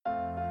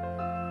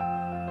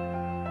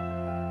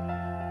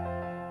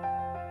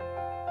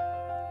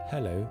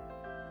Hello,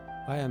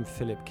 I am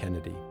Philip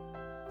Kennedy.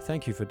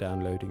 Thank you for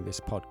downloading this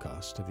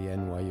podcast of the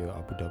NYU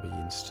Abu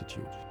Dhabi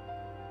Institute.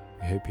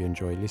 I hope you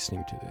enjoy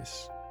listening to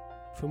this.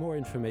 For more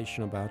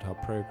information about our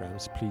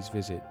programs, please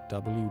visit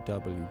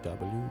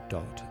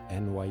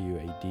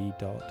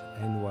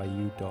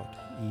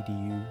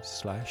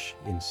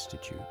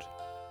www.nyuad.nyu.edu/institute.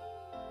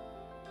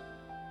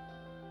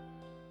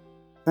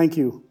 Thank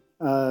you,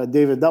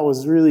 David. That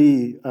was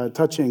really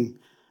touching.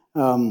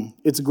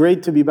 It's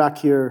great to be back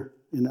here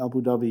in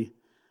Abu Dhabi.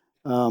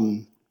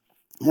 I'm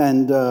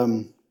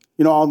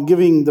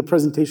giving the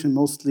presentation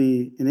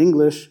mostly in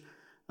English.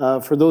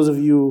 For those of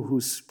you who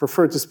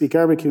prefer to speak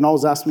Arabic, you can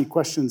always ask me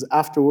questions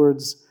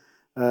afterwards.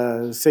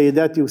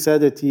 Sayyidati wa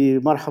Sadati,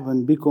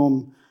 marhaban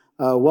bikum,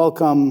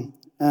 welcome.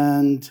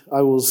 And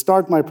I will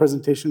start my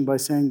presentation by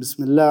saying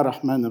Bismillah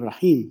ar-Rahman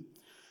ar-Rahim.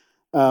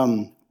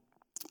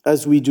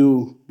 As we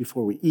do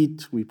before we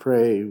eat, we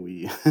pray,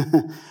 we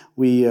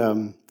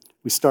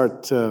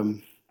start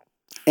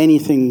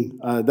anything.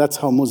 That's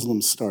how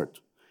Muslims start.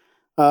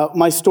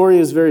 My story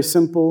is very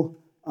simple.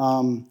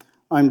 I'm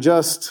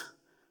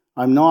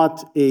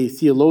not a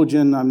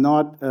theologian. I'm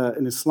not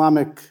an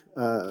Islamic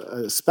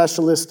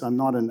specialist. I'm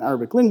not an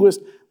Arabic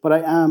linguist, but I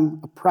am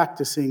a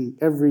practicing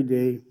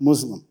everyday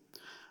Muslim.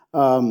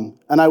 And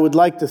I would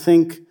like to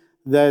think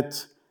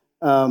that,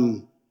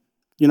 the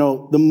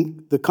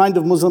kind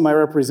of Muslim I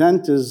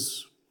represent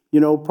is,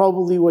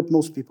 probably what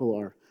most people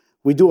are.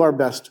 We do our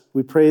best.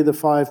 We pray the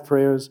 5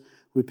 prayers.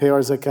 We pay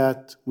our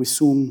zakat. We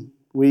soom.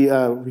 We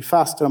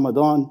fast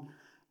Ramadan.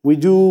 We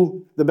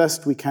do the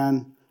best we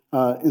can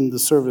in the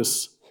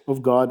service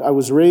of God. I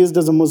was raised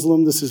as a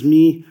Muslim. This is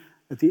me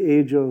at the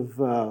age of,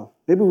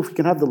 maybe we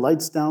can have the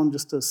lights down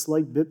just a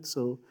slight bit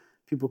so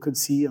people could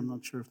see. I'm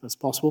not sure if that's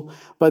possible.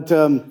 But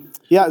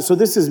so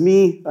this is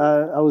me.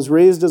 I was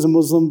raised as a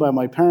Muslim by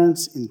my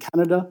parents in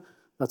Canada.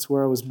 That's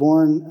where I was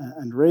born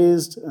and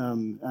raised,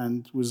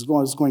 and was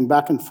going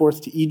back and forth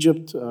to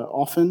Egypt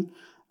often,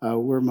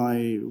 where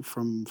my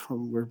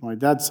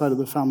dad's side of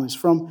the family is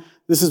from.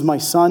 This is my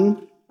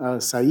son,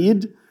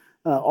 Saeed,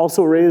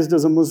 also raised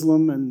as a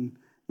Muslim, and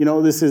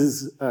this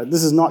is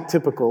not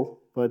typical,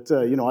 but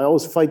I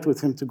always fight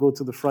with him to go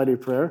to the Friday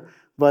prayer.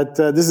 But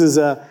this is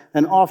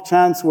an off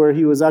chance where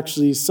he was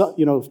actually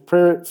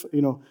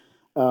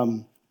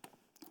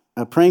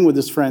praying with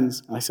his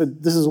friends. I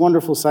said, "This is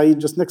wonderful, Saeed.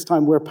 Just next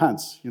time wear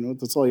pants.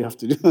 That's all you have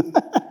to do."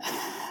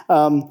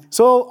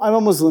 So I'm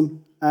a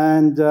Muslim,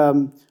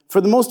 and for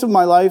the most of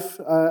my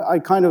life, I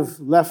kind of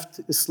left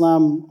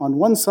Islam on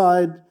one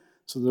side.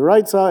 So the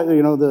right side,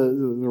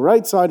 the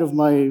right side of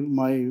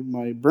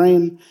my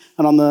brain,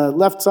 and on the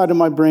left side of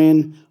my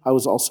brain, I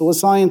was also a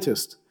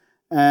scientist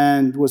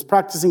and was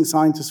practicing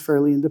scientist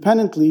fairly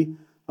independently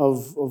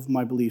of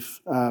my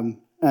belief. And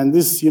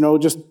this,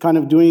 just kind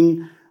of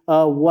doing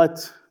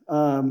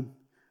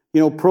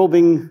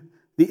probing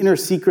the inner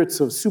secrets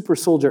of super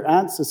soldier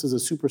ants. This is a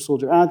super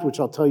soldier ant, which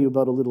I'll tell you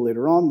about a little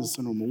later on. This is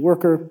a normal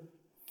worker.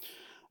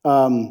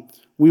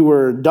 We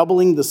were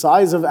doubling the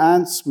size of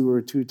ants. We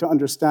were to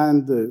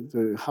understand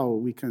how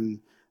we can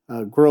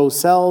grow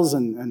cells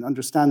and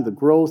understand the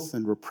growth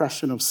and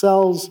repression of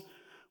cells.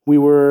 We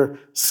were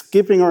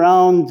skipping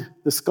around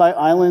the Sky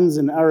Islands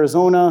in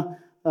Arizona,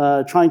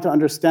 trying to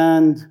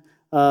understand,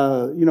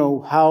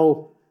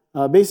 how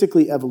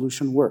basically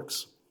evolution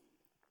works.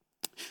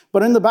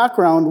 But in the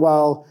background,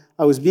 while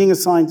I was being a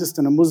scientist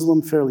and a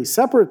Muslim fairly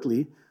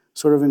separately,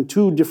 sort of in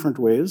 2 different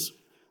ways,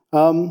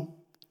 in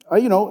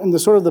the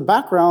sort of the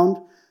background,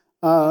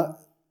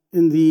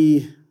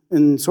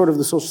 in sort of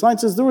the social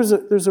sciences,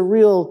 there's a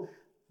real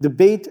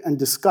debate and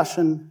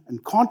discussion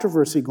and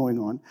controversy going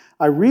on.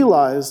 I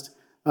realized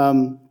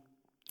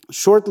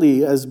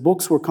shortly as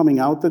books were coming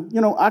out that,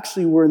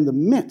 actually we're in the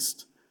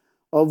midst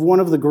of one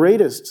of the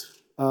greatest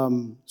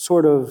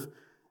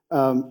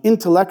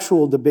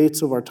intellectual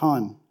debates of our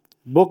time.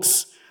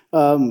 Books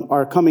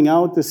are coming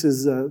out. This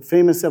is a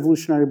famous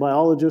evolutionary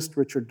biologist,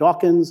 Richard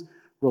Dawkins,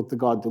 wrote The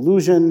God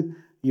Delusion.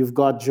 You've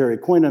got Jerry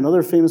Coyne,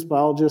 another famous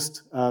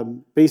biologist,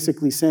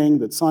 basically saying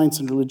that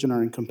science and religion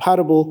are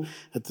incompatible.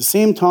 At the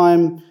same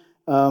time,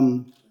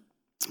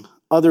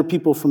 other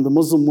people from the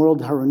Muslim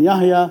world, Harun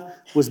Yahya,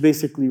 was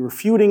basically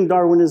refuting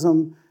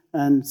Darwinism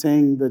and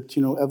saying that,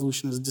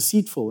 evolution is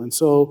deceitful. And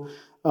so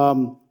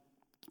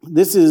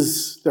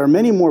there are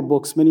many more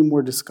books, many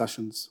more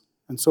discussions.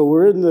 And so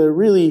we're in the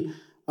really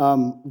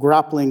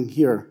grappling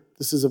here.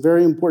 This is a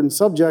very important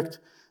subject,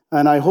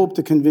 and I hope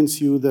to convince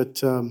you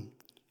that,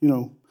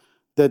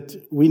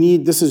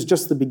 this is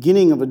just the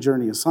beginning of a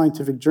journey, a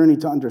scientific journey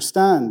to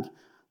understand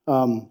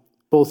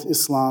both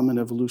Islam and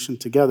evolution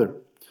together.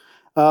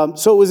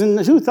 So it was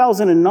in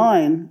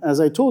 2009, as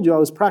I told you, I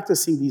was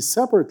practicing these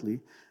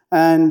separately,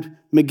 and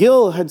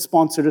McGill had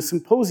sponsored a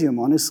symposium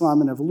on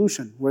Islam and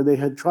evolution, where they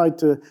had tried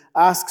to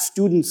ask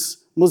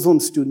Muslim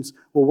students,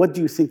 well, what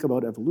do you think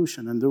about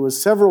evolution? And there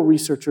was several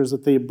researchers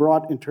that they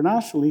brought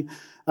internationally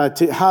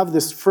to have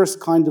this first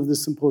kind of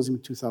this symposium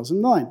in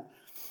 2009.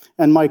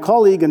 And my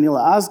colleague,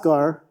 Anila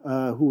Asghar,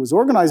 who was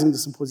organizing the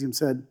symposium,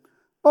 said,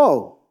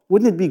 "Oh,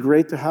 wouldn't it be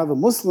great to have a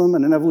Muslim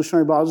and an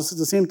evolutionary biologist at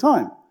the same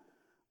time?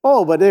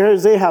 Oh, but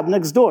there's Ahab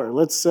next door.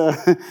 Let's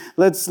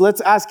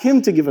ask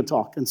him to give a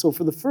talk. And so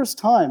for the first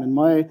time in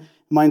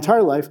my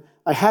entire life,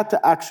 I had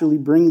to actually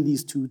bring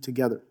these two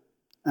together.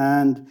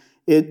 And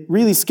it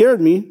really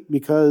scared me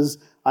because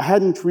I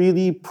hadn't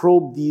really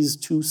probed these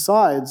two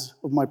sides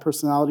of my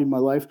personality, my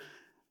life,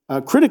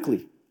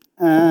 critically.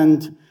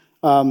 And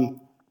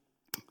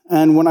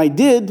when I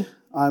did,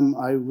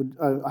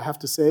 I have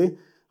to say,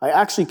 I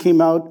actually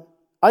came out,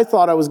 I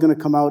thought I was going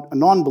to come out a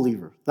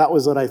non-believer. That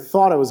was what I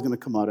thought I was going to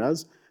come out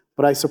as.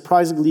 But I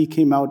surprisingly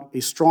came out a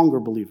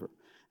stronger believer.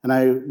 And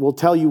I will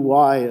tell you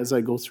why as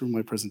I go through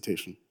my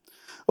presentation.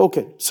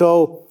 Okay,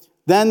 so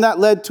then that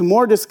led to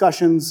more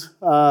discussions,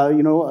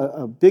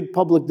 a big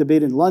public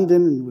debate in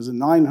London. It was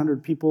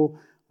 900 people.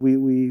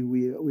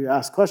 We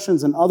asked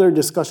questions, and other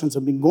discussions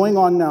have been going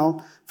on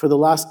now for the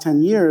last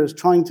 10 years,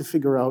 trying to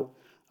figure out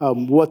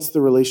what's the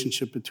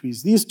relationship between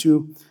these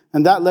two.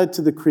 And that led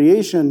to the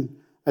creation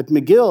at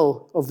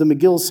McGill of the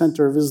McGill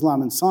Center of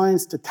Islam and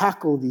Science to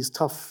tackle these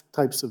tough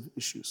types of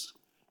issues.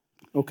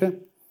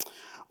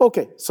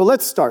 Okay, so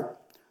let's start.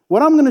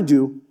 What I'm going to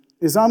do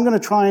is I'm going to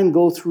try and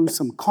go through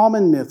some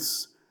common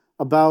myths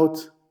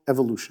about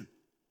evolution.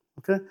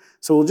 Okay,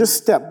 so we'll just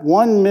step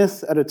one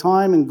myth at a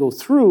time and go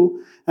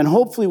through, and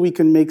hopefully we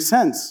can make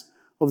sense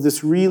of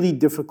this really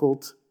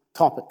difficult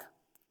topic.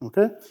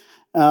 Okay,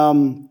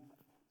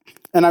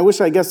 and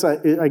I guess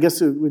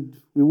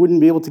we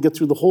wouldn't be able to get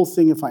through the whole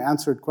thing if I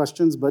answered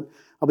questions, but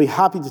I'll be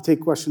happy to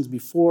take questions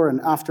before and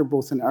after,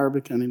 both in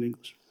Arabic and in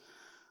English.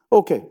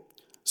 Okay,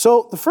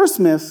 so the first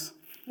myth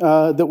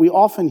that we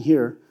often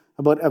hear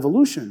about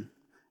evolution,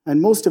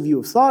 and most of you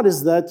have thought,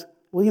 is that,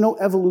 well,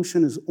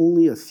 evolution is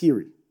only a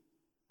theory,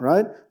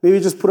 right? Maybe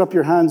just put up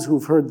your hands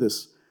who've heard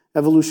this.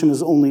 Evolution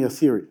is only a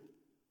theory.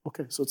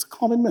 Okay, so it's a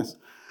common myth,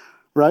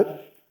 right?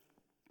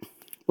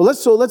 Well,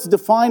 let's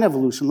define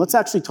evolution. Let's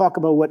actually talk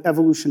about what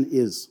evolution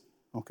is,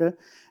 okay?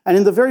 And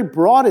in the very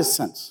broadest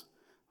sense,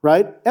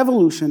 right,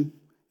 evolution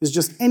is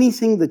just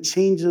anything that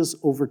changes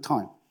over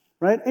time,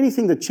 right?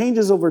 Anything that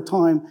changes over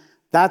time,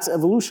 that's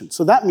evolution.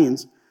 So that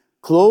means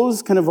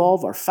clothes can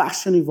evolve, our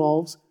fashion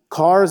evolves,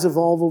 cars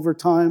evolve over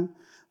time,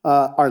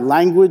 our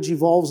language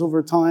evolves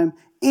over time.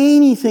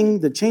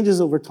 Anything that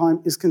changes over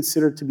time is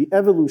considered to be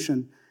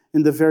evolution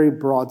in the very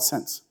broad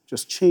sense,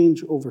 just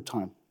change over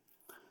time.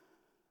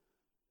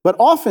 But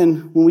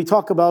often, when we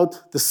talk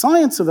about the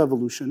science of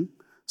evolution,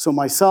 so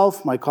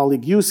myself, my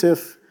colleague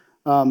Yusuf,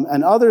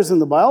 and others in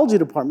the biology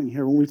department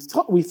here, when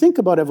we think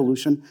about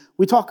evolution,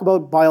 we talk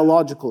about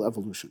biological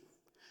evolution.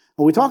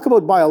 When we talk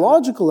about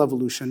biological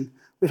evolution,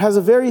 it has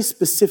a very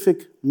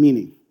specific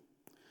meaning.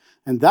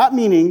 And that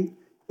meaning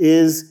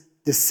is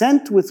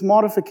descent with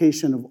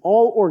modification of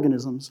all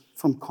organisms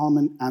from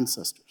common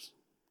ancestors.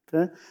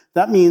 Okay?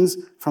 That means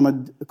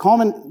from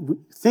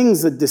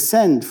things that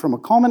descend from a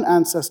common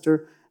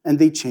ancestor and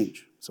they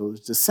change. So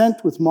there's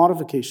descent with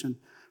modification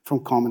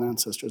from common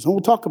ancestors. And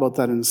we'll talk about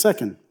that in a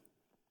second.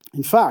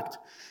 In fact,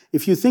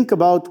 if you think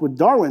about with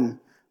Darwin,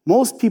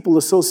 most people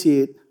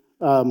associate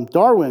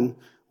Darwin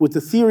with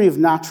the theory of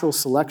natural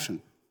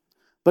selection.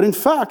 But in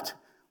fact,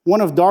 one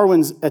of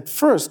Darwin's, at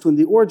first, when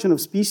The Origin of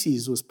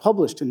Species was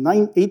published in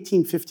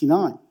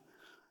 1859,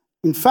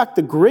 in fact,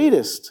 the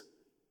greatest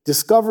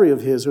discovery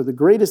of his, or the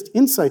greatest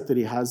insight that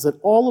he has, that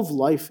all of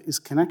life is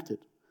connected.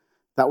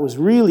 That was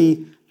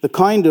really the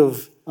kind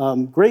of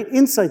great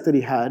insight that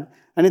he had,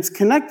 and it's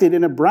connected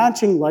in a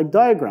branching-like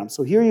diagram.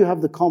 So here you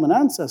have the common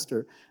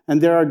ancestor,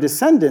 and there are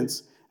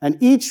descendants, and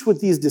each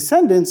with these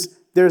descendants,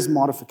 there's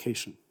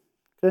modification.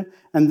 Okay?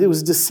 And there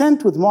was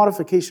descent with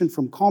modification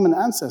from common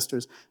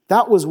ancestors.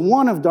 That was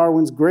one of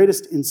Darwin's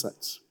greatest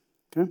insights.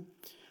 Okay?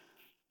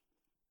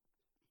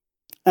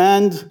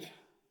 And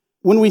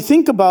when we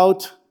think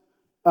about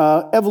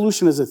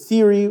evolution as a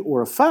theory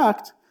or a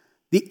fact,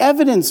 the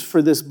evidence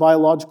for this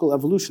biological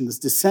evolution, this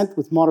descent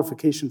with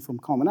modification from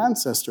common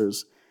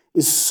ancestors,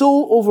 is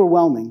so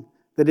overwhelming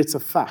that it's a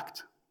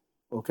fact.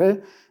 Okay?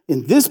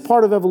 In this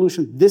part of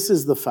evolution, this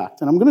is the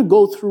fact. And I'm going to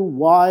go through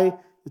why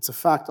it's a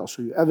fact. I'll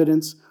show you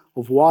evidence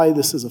of why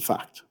this is a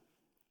fact.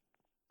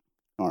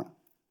 All right.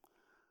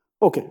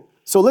 Okay,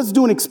 so let's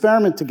do an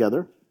experiment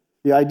together.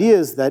 The idea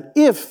is that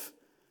if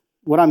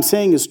what I'm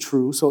saying is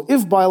true, so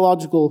if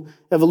biological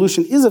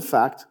evolution is a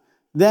fact,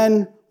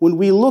 then when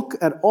we look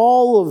at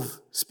all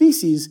of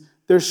species,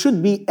 there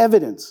should be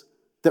evidence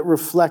that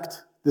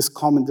reflect this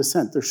common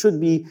descent. There should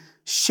be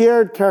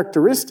shared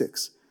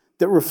characteristics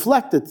that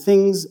reflect that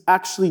things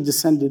actually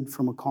descended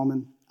from a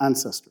common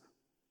ancestor.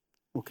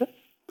 Okay?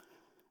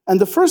 And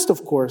the first,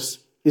 of course,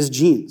 is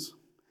genes.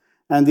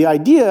 And the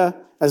idea,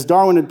 as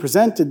Darwin had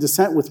presented,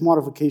 descent with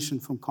modification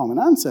from common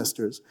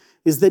ancestors,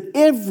 is that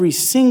every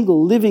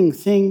single living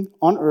thing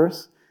on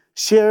Earth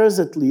shares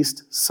at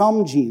least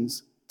some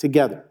genes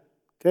together.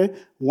 Okay?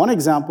 One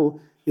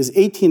example is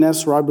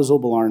 18S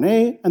ribosomal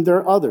RNA, and there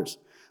are others.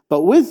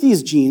 But with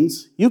these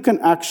genes, you can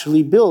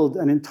actually build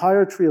an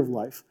entire tree of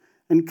life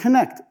and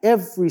connect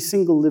every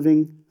single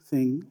living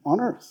thing on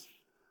Earth.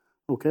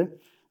 Okay?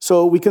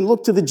 So we can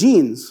look to the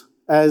genes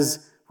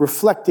as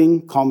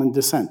reflecting common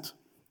descent.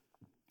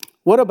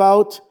 What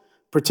about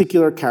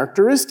particular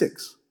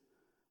characteristics?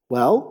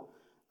 Well,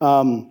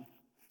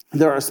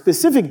 there are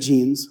specific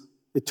genes,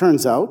 it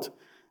turns out,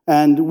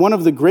 and one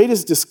of the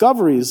greatest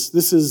discoveries,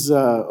 this is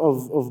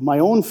of my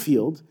own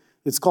field,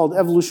 it's called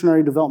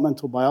evolutionary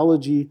developmental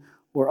biology,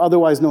 or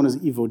otherwise known as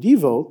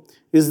EvoDevo,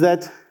 is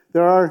that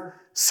there are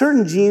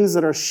certain genes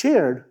that are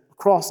shared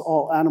across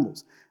all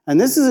animals. And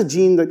this is a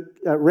gene that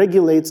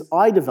regulates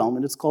eye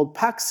development. It's called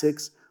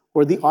PAX6,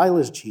 or the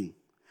eyeless gene.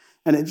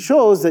 And it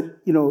shows that,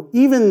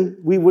 even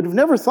we would have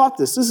never thought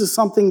this. This is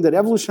something that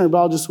evolutionary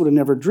biologists would have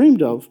never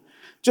dreamed of,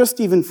 just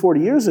even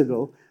 40 years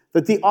ago,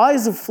 that the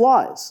eyes of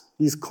flies,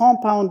 these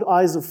compound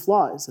eyes of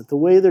flies, that the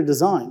way they're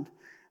designed,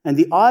 and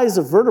the eyes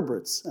of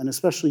vertebrates, and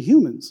especially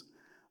humans,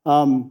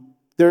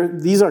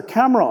 these are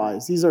camera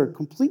eyes. These are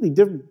completely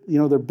different,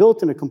 they're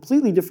built in a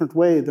completely different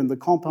way than the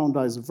compound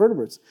eyes of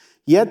vertebrates.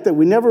 Yet that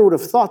we never would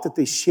have thought that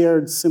they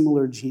shared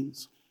similar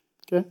genes,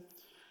 okay?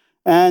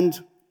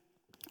 And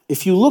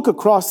if you look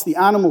across the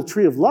animal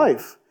tree of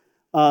life,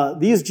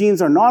 these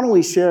genes are not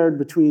only shared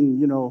between,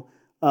 you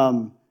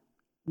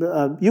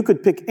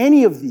could pick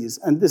any of these,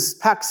 and this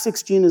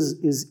PAX6 gene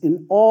is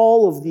in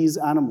all of these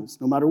animals,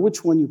 no matter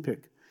which one you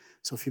pick.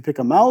 So if you pick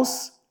a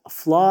mouse, a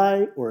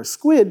fly, or a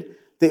squid,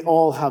 they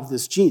all have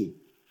this gene.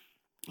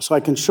 So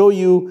I can show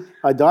you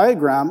a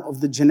diagram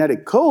of the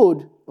genetic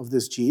code of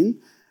this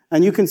gene,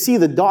 and you can see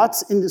the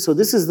dots, so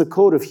this is the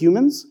code of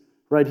humans,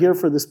 right here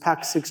for this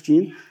PAX6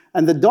 gene,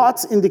 and the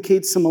dots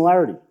indicate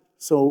similarity.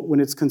 So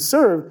when it's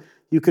conserved,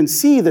 you can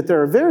see that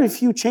there are very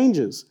few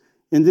changes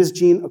in this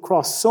gene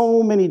across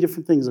so many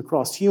different things,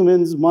 across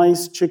humans,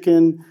 mice,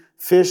 chicken,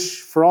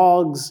 fish,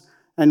 frogs,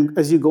 and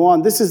as you go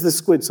on, this is the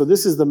squid. So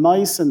this is the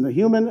mice and the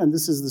human, and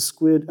this is the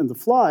squid and the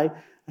fly,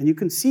 and you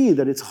can see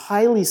that it's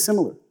highly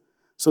similar.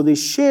 So they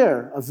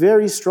share a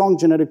very strong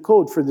genetic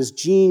code for this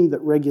gene that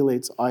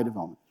regulates eye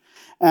development.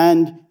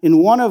 And in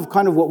one of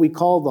kind of what we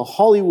call the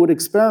Hollywood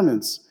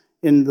experiments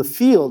in the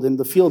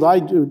field I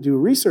do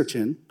research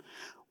in,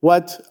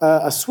 what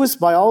a Swiss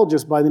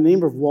biologist by the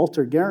name of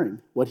Walter Gehring,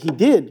 what he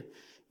did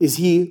is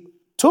he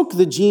took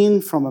the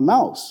gene from a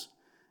mouse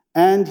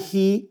and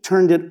he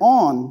turned it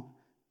on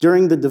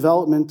during the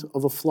development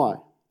of a fly,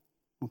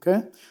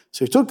 okay?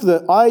 So he took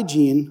the eye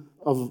gene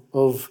of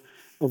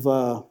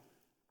a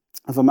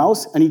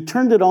mouse and he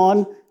turned it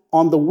on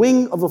the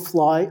wing of a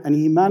fly, and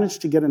he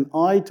managed to get an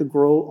eye to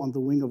grow on the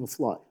wing of a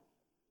fly,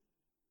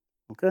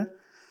 okay?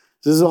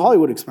 This is a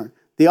Hollywood experiment.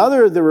 The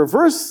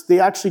reverse,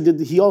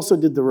 he also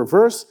did the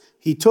reverse.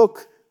 He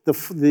took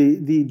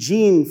the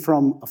gene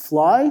from a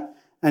fly,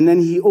 and then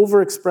he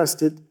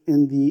overexpressed it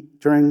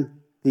during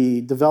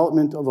the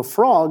development of a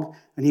frog,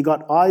 and he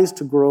got eyes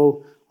to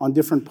grow on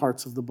different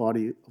parts of the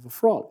body of a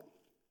frog.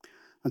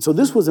 And so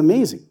this was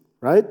amazing,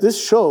 right?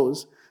 This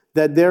shows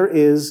that there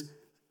is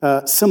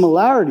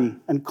similarity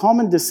and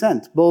common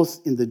descent, both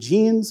in the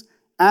genes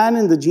and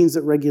in the genes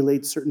that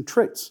regulate certain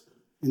traits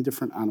in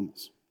different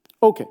animals.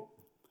 Okay.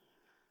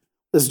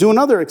 Let's do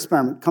another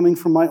experiment coming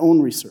from my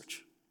own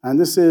research. And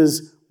this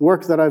is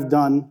work that I've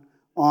done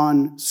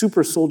on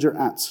super soldier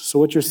ants. So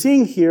what you're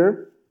seeing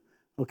here,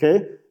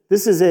 okay,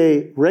 this is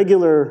a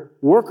regular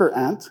worker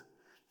ant,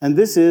 and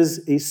this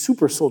is a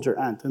super soldier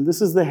ant. And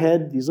this is the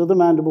head, these are the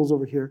mandibles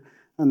over here,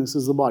 and this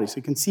is the body. So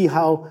you can see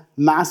how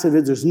massive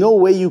it is. There's no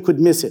way you could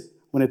miss it.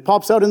 When it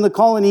pops out in the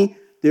colony,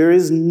 there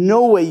is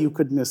no way you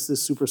could miss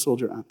this super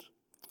soldier ant,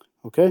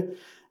 okay?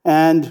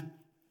 And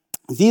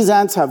these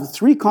ants have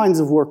three kinds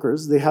of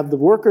workers. They have the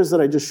workers that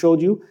I just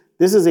showed you.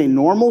 This is a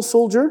normal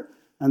soldier,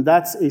 and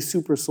that's a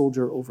super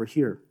soldier over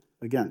here,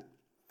 again.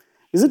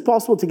 Is it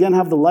possible to, again,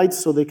 have the lights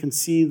so they can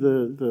see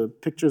the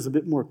pictures a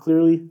bit more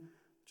clearly?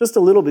 Just a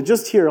little bit,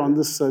 just here on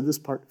this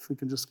part. If we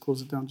can just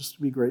close it down, just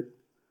to be great.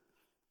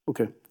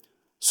 Okay.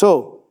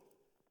 So,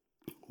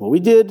 what we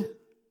did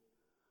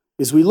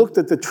is we looked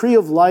at the tree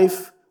of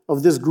life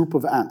of this group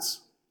of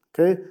ants,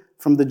 okay,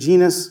 from the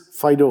genus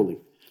Pheidole.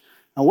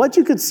 And what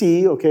you could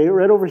see, okay,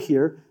 right over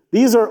here,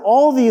 these are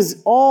all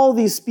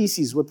these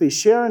species. What they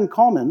share in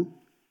common,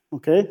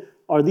 okay,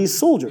 are these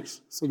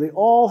soldiers. So they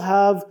all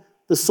have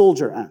the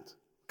soldier ant,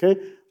 okay?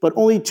 But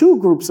only two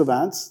groups of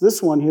ants,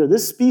 this one here,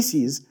 this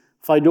species,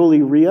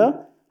 Pheidole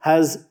rhea,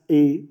 has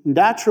a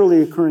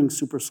naturally occurring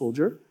super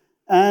soldier,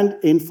 and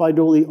in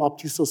Pheidole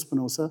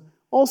obtusospinosa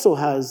also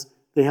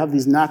they have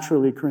these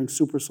naturally occurring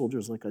super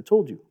soldiers like I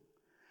told you.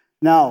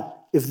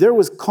 Now, if there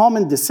was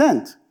common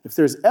descent, if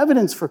there's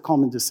evidence for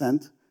common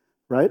descent,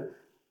 right,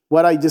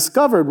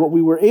 what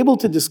we were able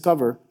to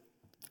discover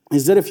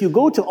is that if you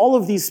go to all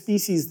of these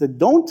species that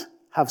don't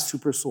have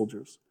super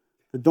soldiers,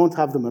 that don't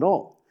have them at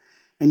all,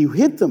 and you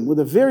hit them with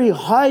a very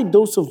high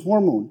dose of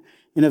hormone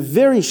in a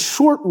very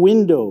short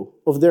window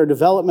of their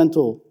development,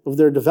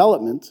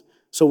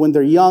 so when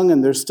they're young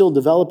and they're still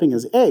developing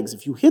as eggs,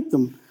 if you hit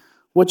them,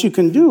 what you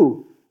can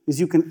do is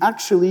you can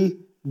actually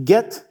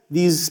get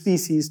these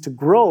species to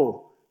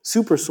grow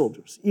super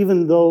soldiers,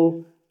 even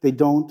though they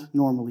don't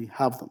normally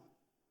have them.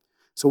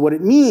 So what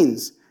it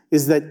means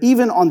is that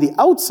even on the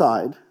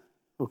outside,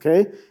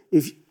 okay,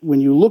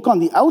 when you look on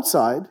the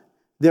outside,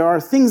 there are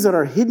things that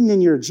are hidden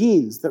in your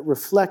genes that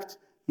reflect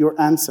your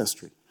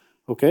ancestry.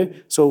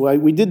 Okay? So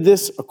we did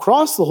this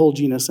across the whole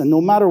genus, and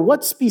no matter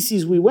what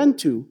species we went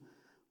to,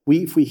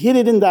 if we hit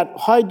it in that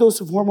high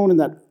dose of hormone in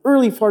that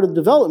early part of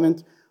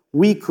development,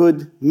 we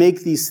could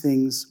make these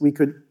things, we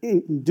could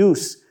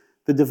induce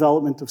the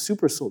development of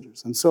super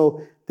soldiers. And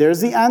so there's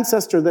the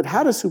ancestor that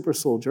had a super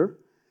soldier.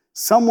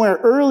 Somewhere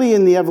early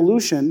in the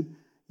evolution,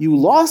 you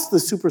lost the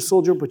super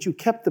soldier, but you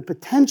kept the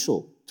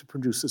potential to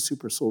produce a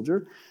super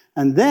soldier.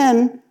 And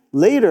then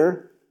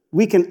later,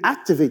 we can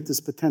activate this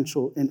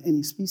potential in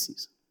any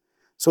species.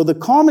 So the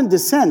common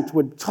descent,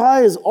 what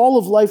ties all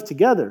of life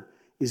together,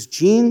 is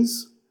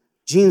genes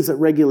that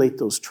regulate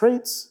those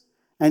traits,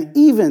 and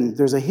even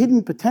there's a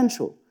hidden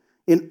potential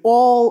in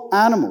all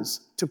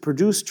animals to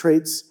produce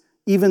traits,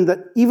 even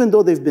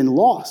though they've been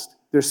lost,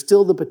 there's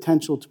still the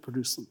potential to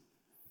produce them.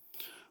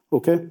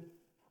 Okay?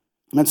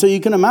 And so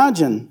you can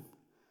imagine,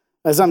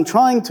 as I'm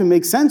trying to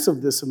make sense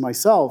of this of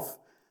myself,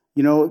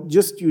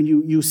 just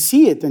you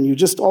see it, and you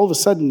just all of a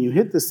sudden you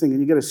hit this thing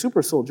and you get a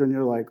super soldier, and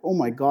you're like, oh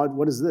my God,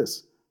 what is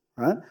this?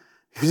 Right?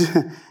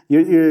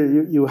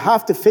 You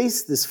have to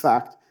face this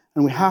fact,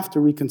 and we have to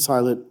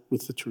reconcile it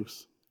with the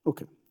truth.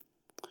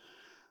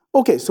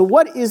 Okay, so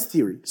what is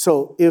theory?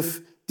 So if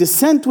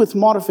descent with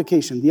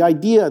modification, the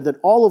idea that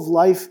all of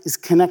life is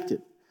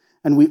connected,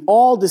 and we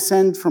all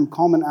descend from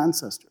common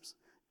ancestors,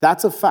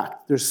 that's a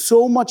fact. There's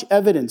so much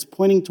evidence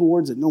pointing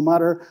towards it, no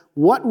matter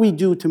what we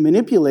do to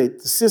manipulate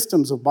the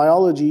systems of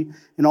biology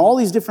in all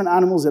these different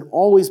animals, it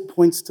always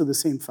points to the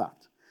same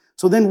fact.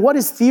 So then what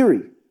is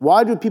theory?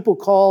 Why do people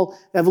call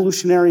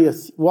evolutionary,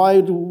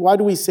 why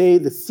do we say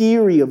the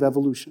theory of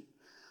evolution?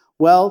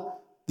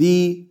 Well,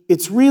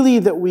 it's really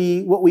that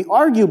what we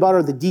argue about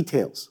are the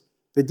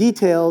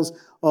details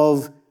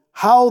of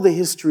how the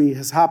history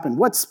has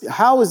happened.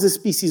 How is this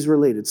species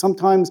related?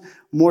 Sometimes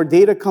more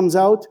data comes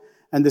out,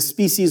 and the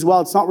species, well,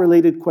 it's not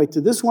related quite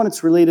to this one,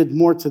 it's related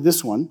more to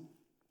this one.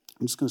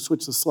 I'm just going to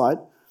switch the slide.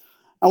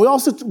 And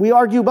we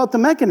argue about the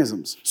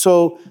mechanisms.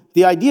 So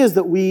the idea is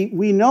that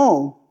we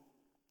know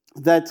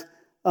that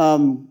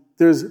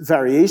there's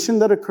variation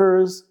that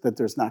occurs, that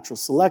there's natural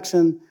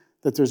selection,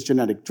 that there's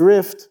genetic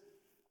drift,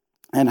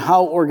 and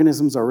how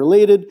organisms are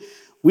related.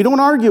 We don't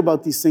argue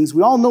about these things.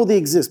 We all know they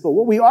exist. But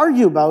what we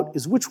argue about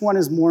is which one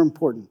is more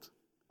important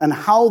and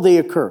how they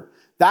occur.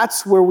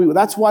 That's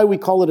why we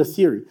call it a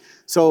theory.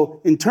 So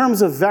in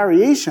terms of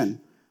variation,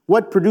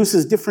 what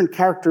produces different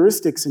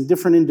characteristics in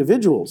different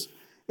individuals?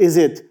 Is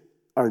it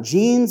our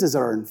genes? Is it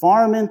our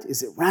environment?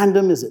 Is it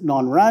random? Is it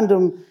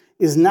non-random?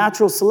 Is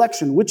natural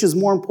selection, which is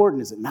more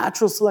important? Is it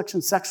natural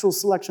selection, sexual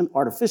selection,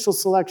 artificial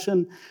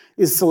selection?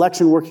 Is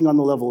selection working on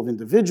the level of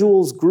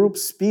individuals,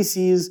 groups,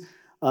 species?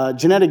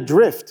 Genetic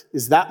drift,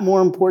 is that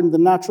more important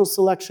than natural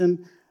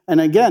selection? And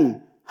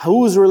again,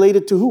 who is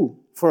related to who?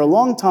 For a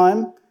long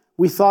time,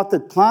 we thought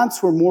that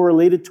plants were more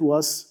related to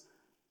us,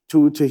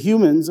 to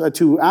humans,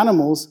 to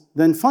animals,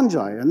 than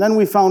fungi. And then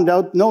we found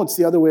out, no, it's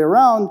the other way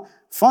around.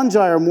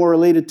 Fungi are more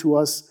related to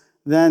us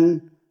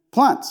than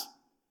plants,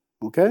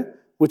 okay?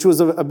 Which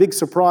was a big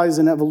surprise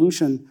in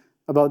evolution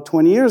about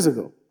 20 years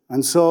ago.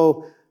 And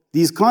so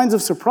these kinds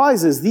of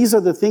surprises, these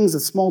are the things, the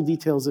small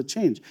details that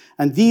change.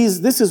 And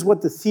this is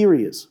what the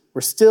theory is.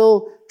 We're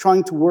still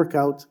trying to work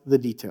out the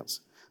details.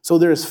 So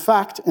there's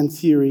fact and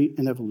theory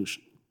in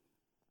evolution.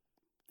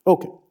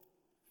 Okay.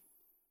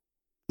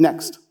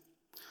 Next.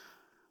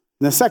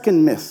 The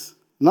second myth.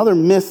 Another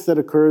myth that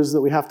occurs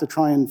that we have to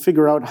try and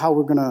figure out how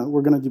we're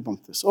gonna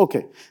debunk this.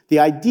 Okay. The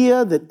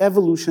idea that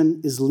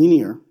evolution is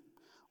linear,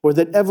 or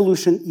that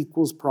evolution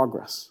equals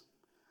progress.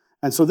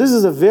 And so this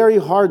is a very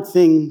hard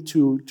thing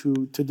to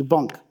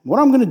debunk. What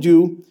I'm going to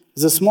do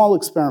is a small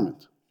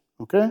experiment,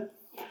 okay?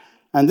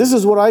 And this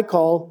is what I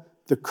call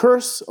the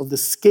curse of the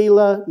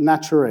scala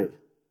naturae,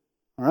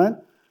 all right?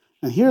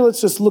 And here, let's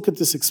just look at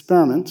this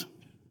experiment.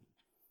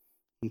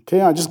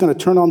 Okay, I'm just going to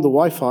turn on the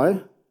Wi-Fi.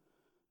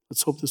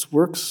 Let's hope this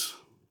works.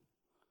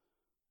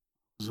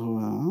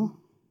 So,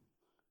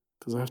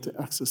 because I have to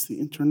access the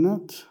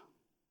internet.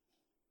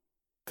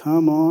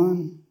 Come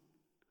on.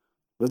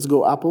 Let's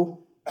go,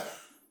 Apple.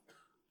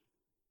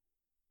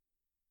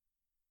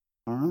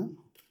 All right.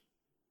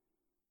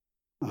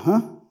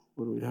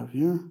 What do we have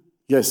here?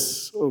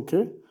 Yes,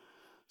 okay.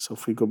 So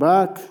if we go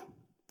back.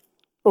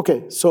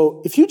 Okay,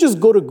 so if you just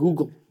go to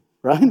Google,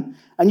 right?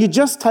 And you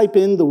just type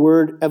in the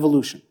word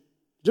evolution.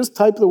 Just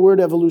type the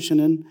word evolution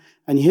in,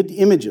 and you hit the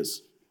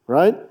images,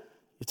 right?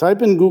 You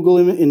type in Google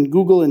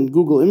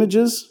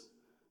Images,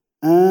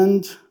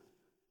 and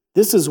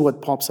this is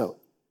what pops out.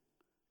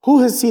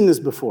 Who has seen this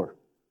before?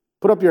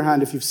 Put up your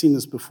hand if you've seen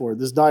this before,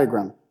 this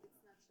diagram.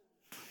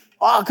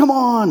 Oh, come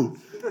on.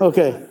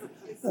 Okay.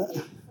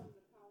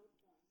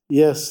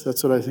 Yes,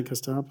 that's what I think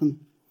has to happen.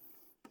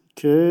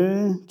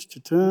 Okay.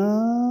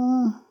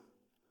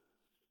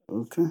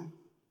 Okay.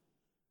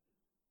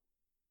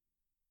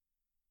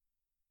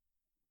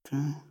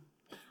 Okay.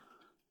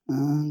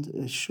 And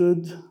it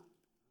should.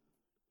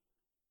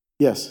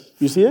 Yes.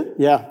 You see it?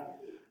 Yeah.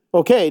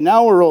 Okay,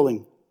 now we're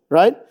rolling,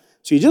 right?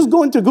 So you just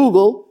go into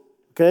Google,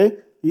 okay?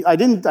 I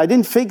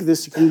didn't fake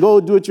this. You can go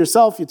do it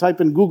yourself. You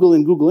type in Google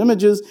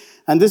Images,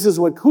 and this is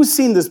who's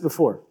seen this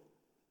before?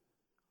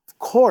 Of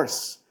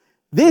course.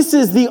 This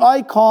is the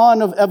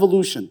icon of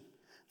evolution,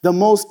 the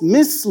most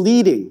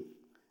misleading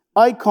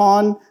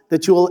icon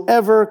that you will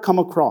ever come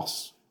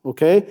across,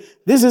 okay?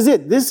 This is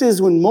it. This is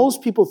when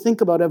most people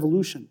think about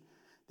evolution.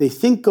 They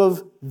think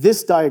of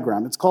this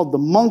diagram. It's called the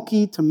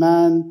monkey to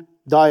man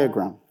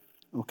diagram,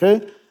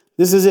 okay?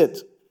 This is it.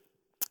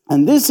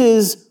 And this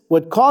is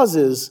what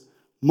causes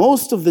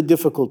most of the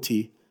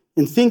difficulty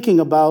in thinking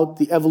about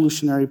the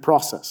evolutionary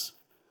process.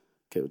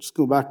 Okay, we'll just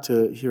go back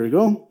to, here we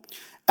go.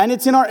 And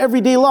it's in our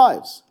everyday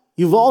lives.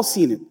 You've all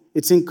seen it.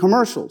 It's in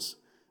commercials.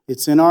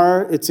 It's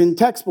in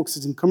textbooks.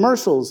 It's in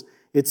commercials.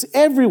 It's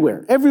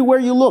everywhere. Everywhere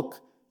you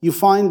look, you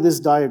find this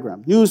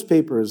diagram.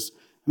 Newspapers,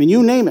 I mean,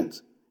 you name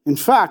it. In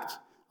fact,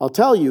 I'll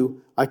tell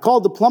you, I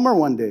called the plumber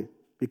one day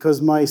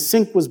because my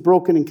sink was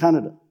broken in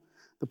Canada.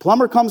 The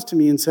plumber comes to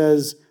me and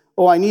says,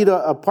 oh, I need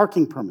a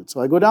parking permit.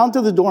 So I go down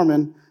to the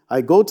doorman,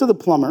 I go to the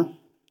plumber,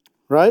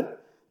 right?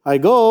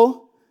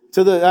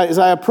 As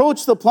I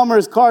approach the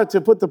plumber's car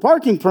to put the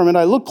parking permit,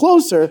 I look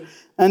closer,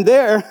 and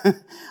there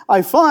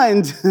I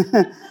find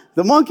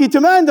the monkey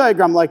to man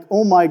diagram. Like,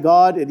 oh my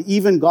God, it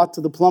even got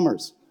to the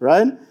plumbers,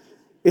 right?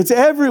 It's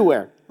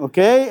everywhere,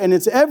 okay? And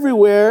it's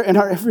everywhere in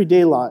our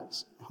everyday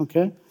lives,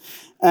 okay?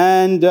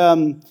 And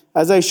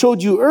as I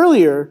showed you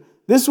earlier,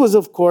 this was,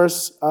 of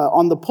course,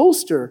 on the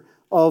poster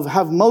of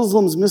Have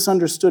Muslims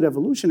Misunderstood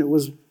Evolution? It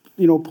was,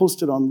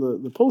 posted on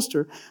the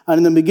poster.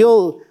 And in the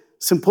McGill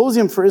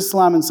Symposium for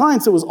Islam and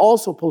Science, it was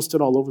also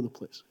posted all over the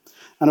place.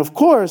 And of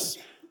course,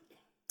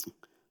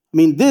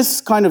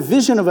 this kind of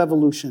vision of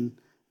evolution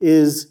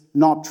is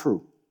not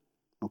true,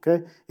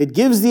 okay? It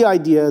gives the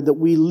idea that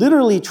we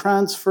literally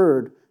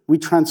transformed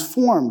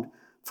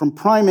from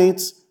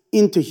primates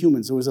into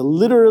humans. There was a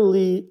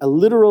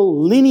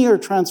literal linear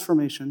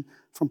transformation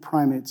from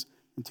primates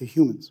into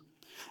humans.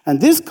 And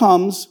this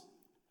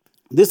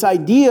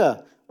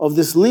idea of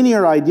this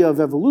linear idea of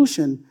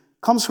evolution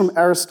comes from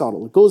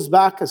Aristotle. It goes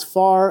back as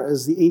far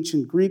as the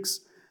ancient Greeks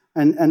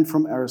and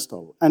from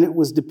Aristotle. And it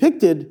was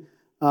depicted,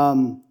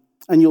 and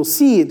you'll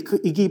see it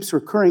keeps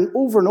recurring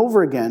over and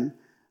over again,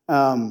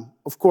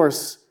 of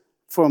course,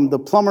 from the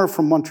plumber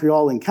from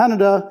Montreal in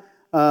Canada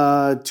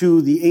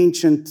to the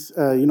ancient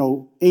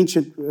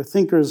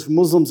thinkers,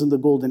 Muslims in the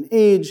Golden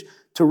Age,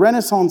 to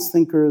Renaissance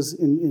thinkers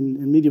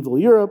in medieval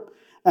Europe.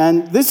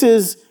 And this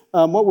is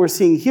what we're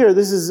seeing here.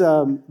 This is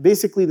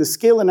basically the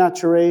Scala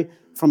Naturae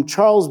from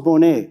Charles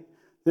Bonnet,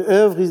 the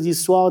Œuvres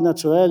d'Histoire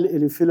Naturelle et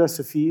de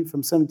Philosophie from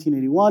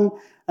 1781.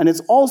 And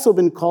it's also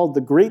been called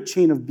the Great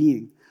Chain of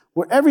Being,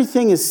 where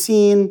everything is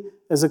seen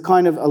as a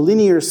kind of a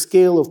linear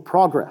scale of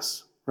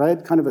progress,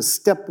 right? Kind of a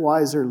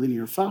stepwise or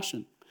linear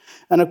fashion.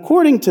 And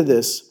according to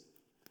this,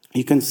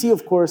 you can see,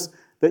 of course,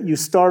 that you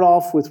start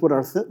off with what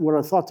are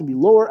thought to be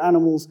lower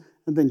animals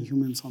and then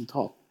humans on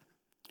top.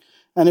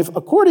 And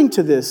according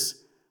to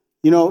this,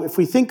 if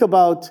we think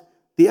about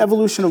the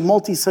evolution of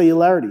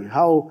multicellularity,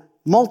 how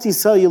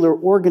multicellular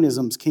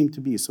organisms came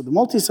to be. So the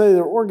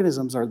multicellular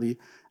organisms are the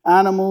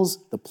animals,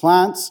 the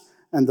plants,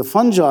 and the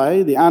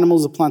fungi, the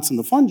animals, the plants, and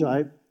the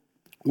fungi.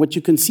 What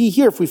you can see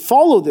here, if we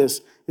follow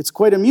this, it's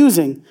quite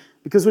amusing,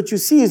 because what you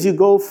see is you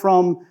go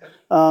from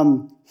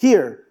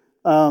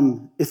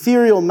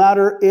ethereal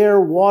matter,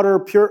 air, water,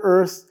 pure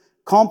earth,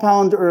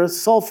 compound earth,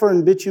 sulfur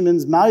and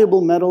bitumens,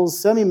 malleable metals,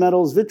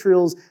 semi-metals,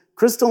 vitriols,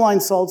 crystalline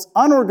salts,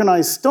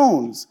 unorganized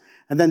stones.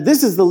 And then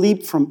this is the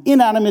leap from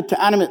inanimate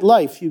to animate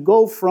life. You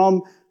go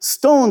from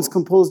stones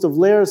composed of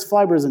layers,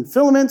 fibers, and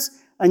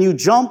filaments, and you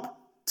jump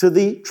to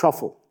the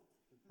truffle,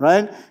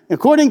 right?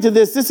 According to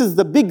this is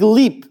the big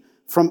leap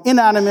from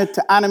inanimate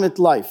to animate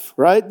life,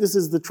 right? This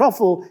is the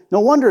truffle. No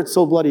wonder it's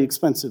so bloody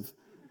expensive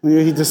when you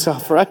eat this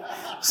stuff, right?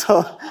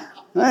 So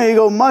there you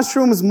go,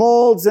 mushrooms,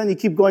 molds, then you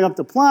keep going up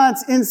to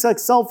plants,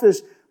 insects, shellfish,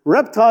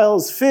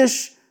 reptiles,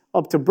 fish,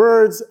 up to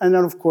birds, and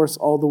then, of course,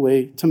 all the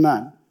way to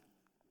man.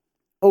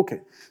 Okay,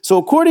 so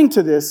according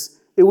to this,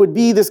 it would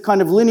be this kind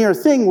of linear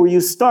thing where you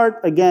start,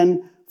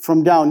 again,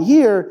 from down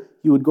here,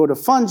 you would go to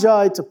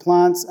fungi, to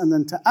plants, and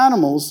then to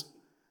animals.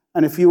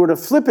 And if you were to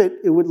flip it,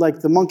 it would,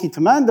 like the monkey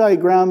to man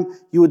diagram,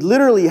 you would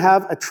literally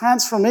have a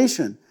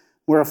transformation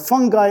where a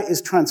fungi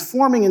is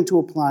transforming into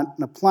a plant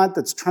and a plant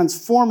that's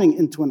transforming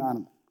into an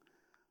animal.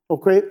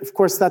 Okay, of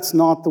course, that's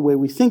not the way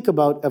we think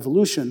about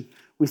evolution.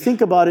 We think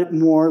about it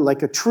more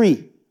like a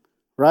tree,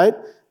 right?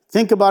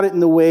 Think about it in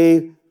the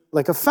way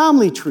like a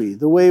family tree,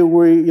 the way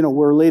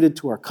we're related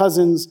to our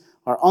cousins,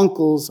 our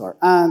uncles, our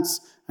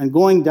aunts, and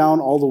going down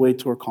all the way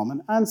to our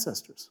common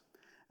ancestors.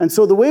 And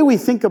so the way we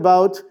think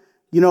about,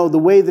 the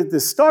way that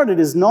this started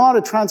is not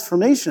a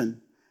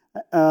transformation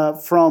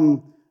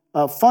from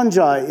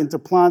fungi into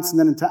plants and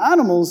then into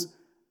animals.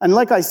 And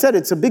like I said,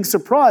 it's a big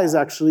surprise,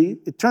 actually.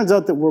 It turns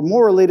out that we're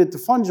more related to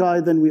fungi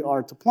than we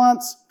are to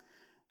plants.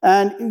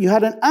 And you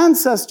had an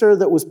ancestor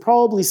that was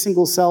probably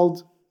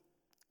single-celled,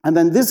 and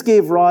then this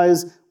gave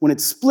rise, when it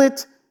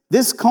split,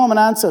 this common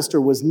ancestor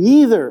was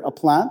neither a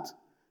plant,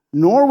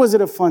 nor was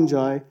it a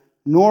fungi,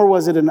 nor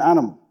was it an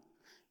animal.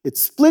 It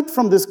split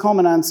from this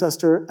common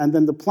ancestor, and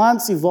then the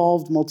plants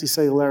evolved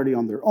multicellularity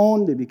on their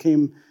own. They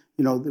became,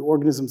 the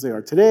organisms they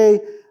are today.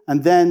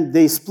 And then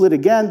they split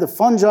again. The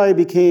fungi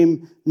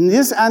became,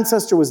 this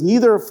ancestor was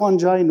neither a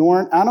fungi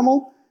nor an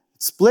animal.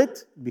 It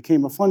split,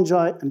 became a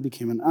fungi, and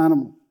became an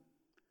animal.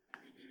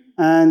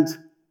 And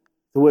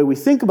the way we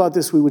think about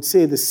this, we would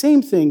say the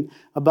same thing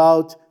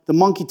about the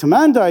monkey to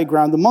man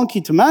diagram. The monkey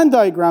to man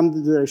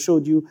diagram that I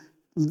showed you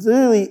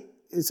literally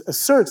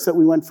asserts that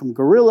we went from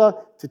gorilla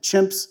to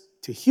chimps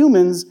to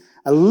humans,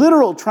 a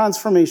literal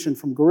transformation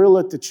from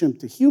gorilla to chimp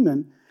to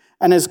human.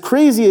 And as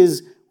crazy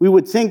as we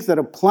would think that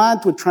a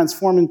plant would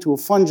transform into a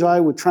fungi,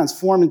 would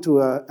transform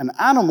into an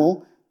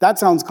animal, that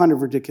sounds kind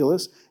of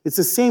ridiculous. It's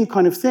the same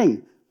kind of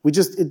thing.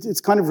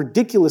 It's kind of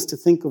ridiculous to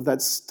think of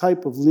that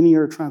type of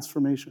linear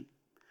transformation.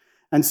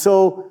 And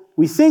so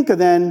we think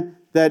then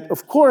that,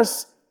 of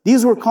course,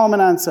 these were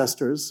common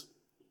ancestors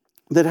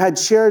that had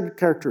shared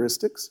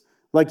characteristics,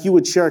 like you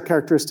would share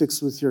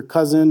characteristics with your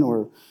cousin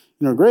or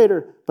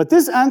greater. But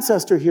this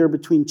ancestor here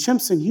between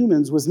chimps and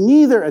humans was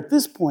neither, at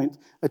this point,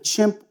 a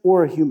chimp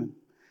or a human.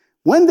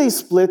 When they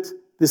split,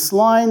 this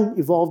line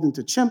evolved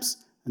into chimps,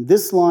 and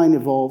this line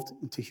evolved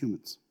into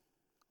humans.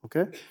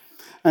 Okay?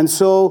 And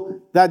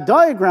so that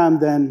diagram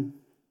then,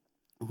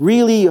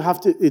 really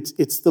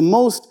it's the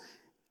most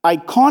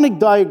iconic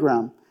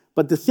diagram,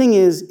 but the thing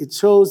is, it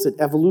shows that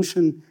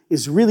evolution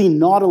is really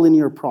not a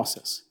linear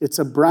process. It's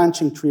a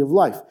branching tree of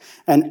life.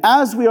 And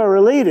as we are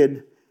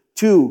related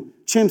to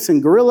chimps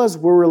and gorillas,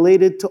 we're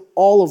related to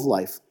all of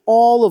life.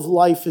 All of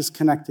life is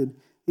connected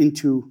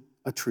into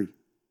a tree.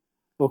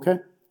 Okay?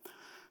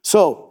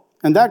 So,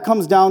 and that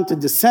comes down to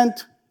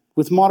descent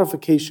with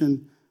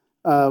modification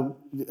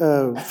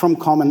from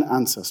common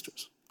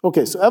ancestors.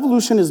 Okay, so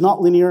evolution is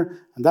not linear,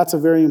 and that's a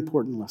very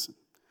important lesson.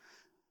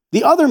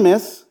 The other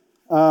myth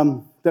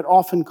that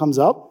often comes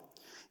up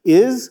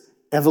is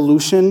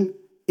evolution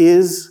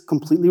is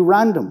completely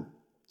random.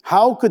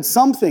 How could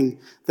something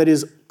that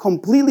is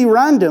completely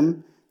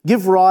random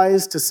give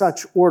rise to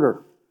such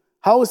order?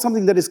 How is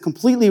something that is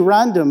completely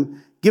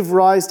random give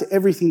rise to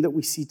everything that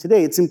we see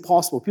today? It's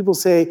impossible. People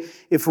say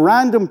if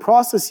random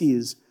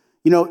processes,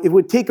 it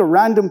would take a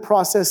random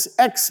process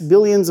X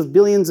billions and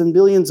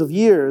billions of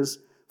years,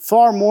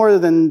 far more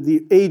than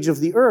the age of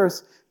the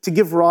Earth, to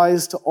give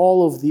rise to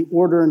all of the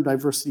order and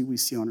diversity we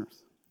see on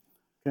Earth.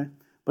 Okay?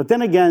 But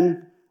then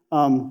again,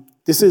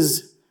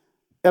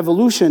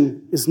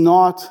 evolution is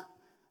not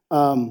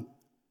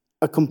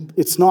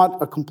it's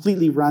not a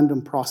completely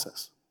random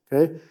process.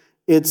 Okay?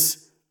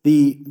 It's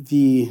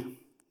the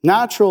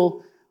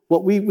natural,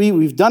 what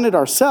we've done it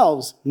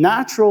ourselves.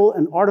 Natural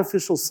and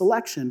artificial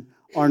selection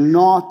are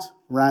not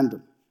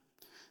random.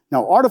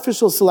 Now,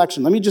 artificial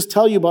selection, let me just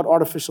tell you about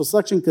artificial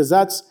selection, because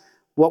that's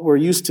what we're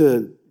used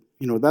to,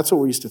 that's what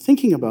we're used to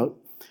thinking about.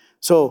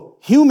 So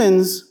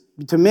humans,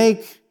 to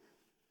make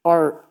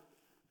our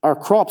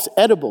crops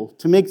edible,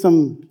 to make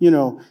them,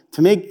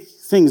 to make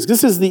things,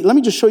 let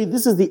me just show you,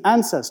 this is the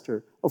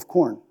ancestor of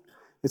corn.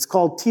 It's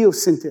called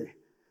teosinte.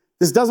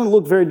 This doesn't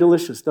look very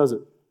delicious, does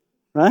it?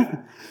 Right?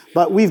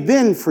 But we've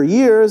been, for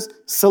years,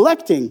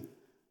 selecting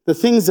the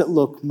things that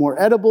look more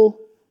edible,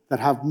 that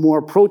have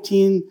more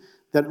protein,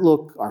 that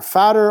are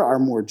fatter, are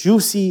more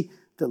juicy,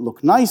 that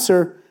look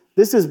nicer.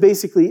 This is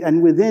basically,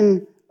 and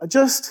within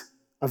just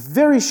a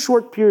very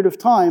short period of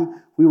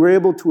time, we were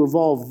able to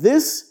evolve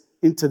this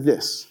into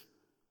this,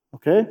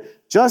 okay?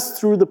 Just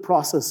through the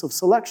process of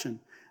selection.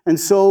 And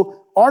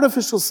so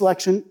artificial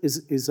selection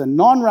is a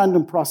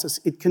non-random process.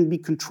 It can be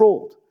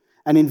controlled.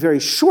 And in very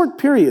short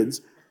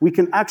periods, we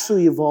can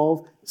actually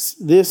evolve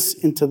this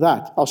into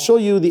that. I'll show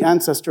you the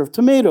ancestor of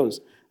tomatoes.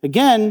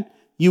 Again,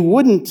 you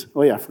wouldn't,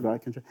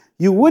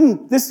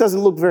 this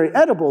doesn't look very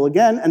edible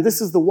again, and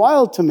this is the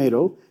wild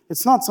tomato.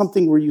 It's not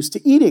something we're used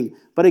to eating.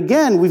 But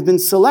again, we've been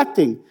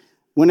selecting.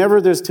 Whenever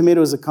there's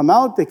tomatoes that come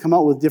out, they come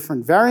out with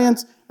different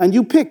variants, and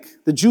you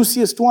pick the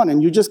juiciest one,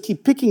 and you just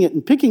keep picking it,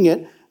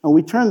 and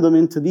we turn them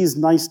into these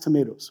nice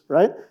tomatoes,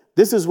 right?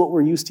 This is what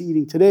we're used to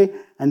eating today,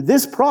 and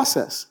this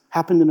process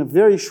happened in a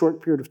very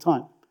short period of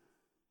time,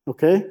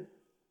 okay?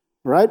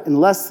 Right? In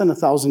less than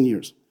 1,000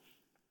 years.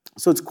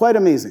 So it's quite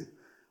amazing.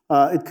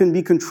 It can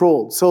be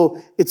controlled.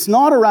 So it's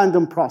not a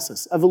random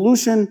process.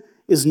 Evolution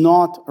is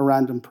not a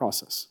random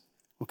process,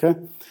 okay?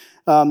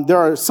 There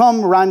are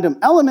some random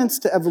elements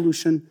to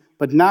evolution,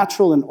 but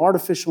natural and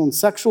artificial and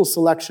sexual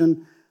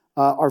selection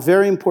are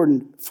very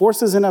important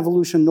forces in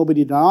evolution.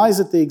 Nobody denies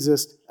that they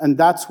exist, and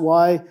that's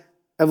why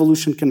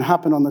evolution can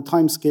happen on the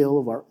time scale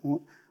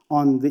of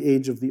on the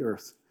age of the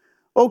Earth.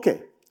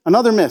 Okay,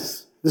 another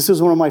myth. This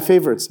is one of my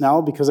favorites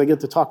now because I get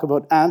to talk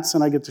about ants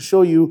and I get to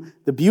show you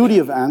the beauty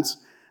of ants.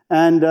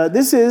 And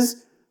this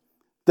is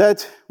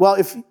that, well,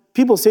 if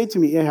people say to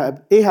me,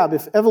 Ahab,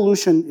 if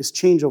evolution is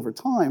change over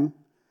time,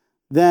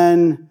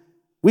 then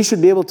we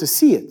should be able to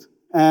see it.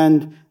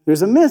 And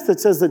there's a myth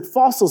that says that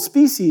fossil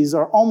species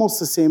are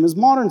almost the same as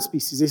modern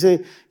species. They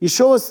say, you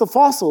show us the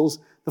fossils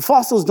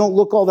don't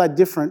look all that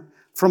different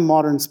from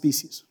modern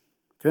species,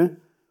 okay?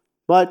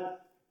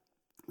 But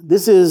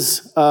this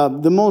is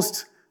the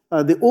most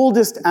the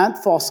oldest ant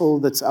fossil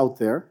that's out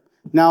there.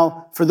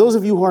 Now, for those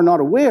of you who are not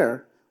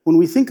aware, when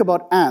we think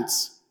about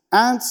ants,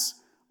 ants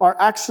are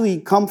actually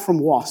come from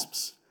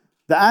wasps.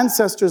 The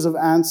ancestors of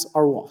ants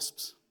are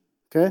wasps,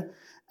 okay?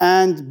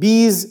 And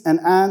bees and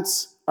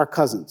ants are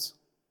cousins,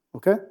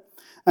 okay?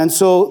 And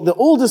so the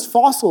oldest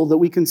fossil that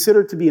we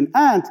consider to be an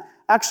ant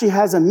actually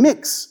has a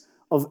mix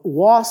of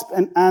wasp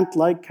and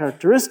ant-like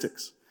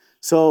characteristics.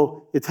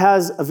 So it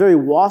has a very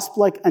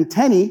wasp-like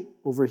antennae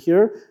over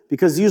here,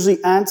 because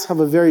usually ants have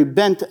a very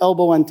bent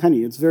elbow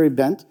antennae. It's very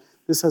bent.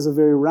 This has a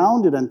very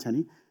rounded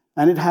antennae,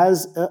 and it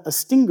has a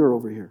stinger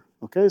over here.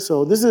 Okay,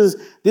 so this is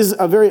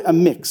a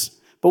mix.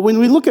 But when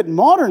we look at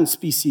modern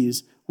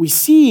species, we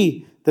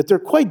see that they're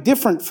quite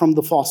different from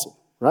the fossil,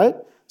 right?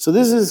 So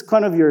this is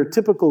kind of your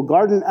typical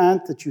garden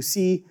ant that you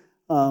see.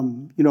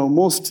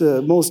 Most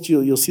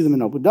you'll see them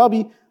in Abu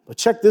Dhabi. But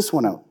check this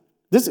one out.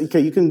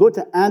 You can go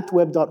to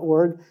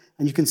antweb.org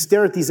and you can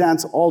stare at these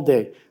ants all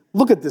day.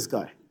 Look at this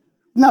guy.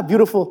 Isn't that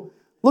beautiful?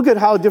 Look at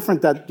how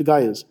different that guy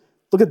is.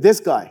 Look at this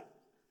guy,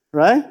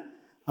 right?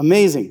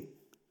 Amazing.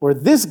 Or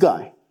this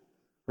guy,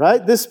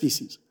 right? This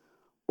species.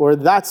 Or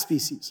that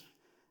species.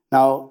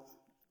 Now,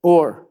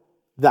 or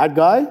that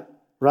guy,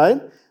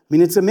 right? I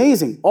mean, it's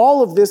amazing.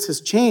 All of this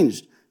has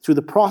changed through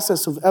the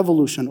process of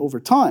evolution over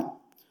time.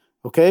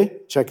 Okay?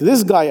 Check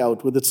this guy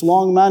out with its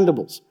long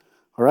mandibles.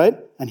 All right?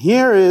 And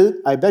here is,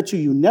 I bet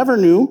you never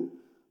knew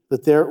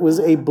that there was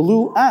a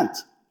blue ant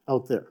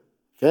out there.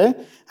 Okay?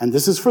 And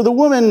this is for the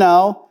woman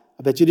now.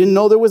 I bet you didn't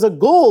know there was a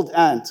gold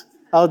ant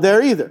out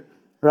there either.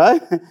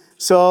 Right?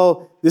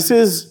 So this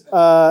is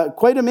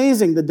quite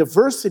amazing, the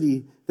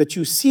diversity that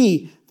you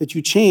see, that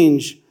you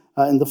change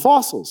in the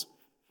fossils.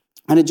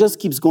 And it just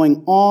keeps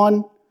going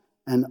on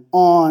and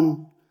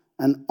on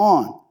and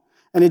on.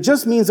 And it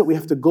just means that we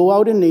have to go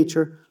out in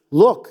nature,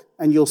 look,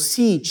 and you'll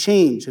see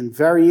change and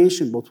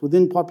variation, both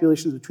within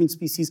populations, between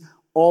species,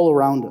 all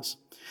around us.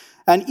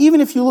 And even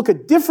if you look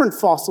at different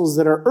fossils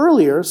that are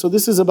earlier, so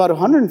this is about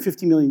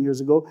 150 million years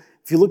ago,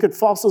 if you look at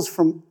fossils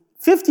from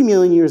 50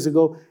 million years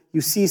ago,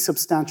 you see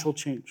substantial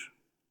change.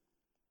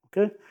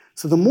 Okay?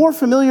 So the more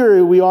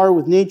familiar we are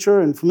with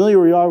nature and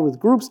familiar we are with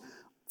groups,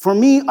 for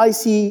me, I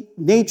see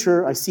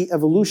nature, I see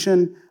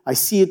evolution, I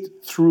see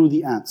it through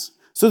the ants.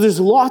 So there's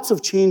lots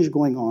of change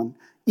going on,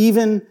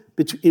 even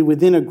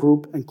within a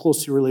group and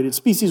closely related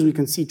species. We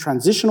can see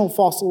transitional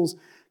fossils,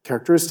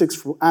 characteristics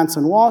for ants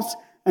and wasps,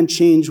 and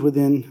change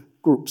within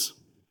groups.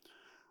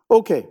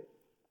 Okay,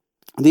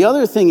 the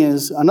other thing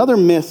is, another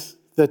myth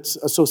that's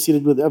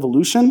associated with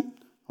evolution,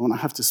 I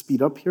have to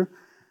speed up here,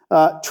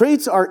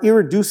 traits are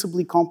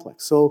irreducibly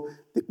complex. So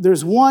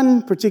there's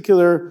one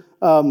particular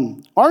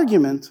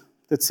argument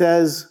that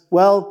says,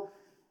 well,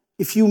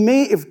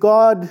 if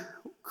God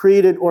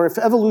created, or if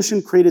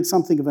evolution created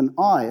something of an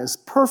eye, as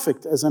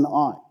perfect as an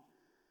eye,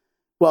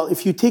 well,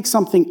 if you take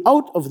something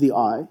out of the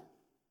eye,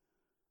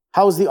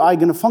 how is the eye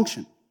going to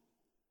function,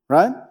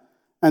 right?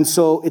 And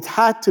so it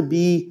had to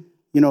be,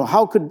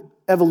 how could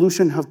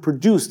evolution have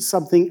produced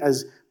something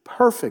as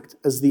perfect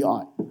as the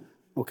eye,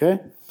 okay?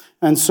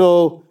 And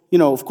so,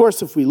 of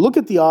course, if we look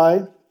at the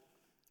eye,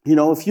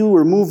 if you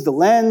remove the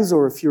lens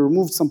or if you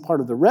remove some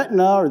part of the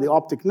retina or the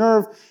optic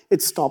nerve,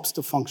 it stops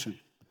to function.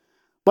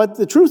 But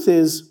the truth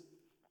is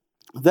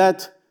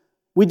that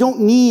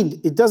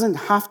it doesn't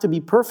have to be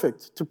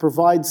perfect to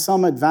provide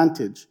some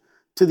advantage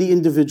to the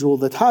individual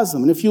that has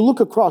them. And if you look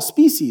across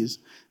species,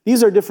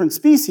 these are different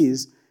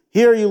species.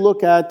 Here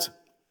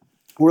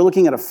we're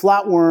looking at a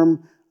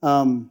flatworm.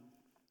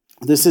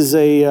 This is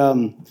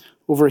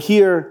over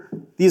here,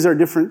 these are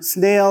different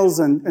snails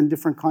and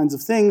different kinds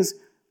of things.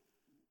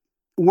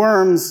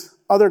 Worms,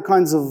 other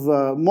kinds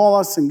of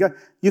mollusks. And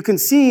you can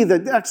see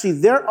that actually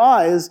their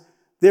eyes,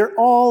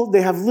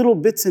 they have little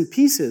bits and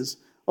pieces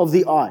of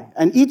the eye.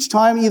 And each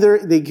time either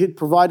they could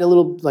provide a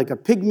little, like a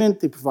pigment,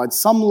 they provide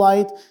some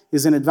light,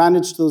 is an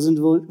advantage to those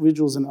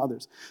individuals and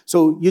others.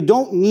 So you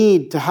don't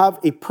need to have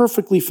a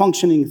perfectly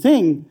functioning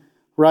thing,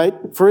 right,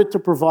 for it to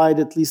provide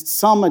at least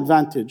some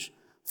advantage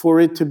for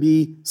it to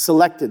be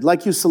selected.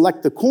 Like you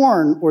select the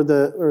corn or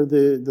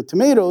the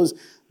tomatoes,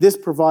 this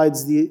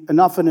provides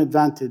enough an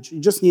advantage. You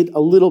just need a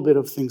little bit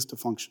of things to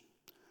function.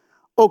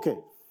 Okay.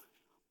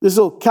 This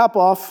will cap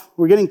off.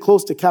 We're getting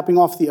close to capping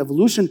off the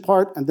evolution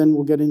part, and then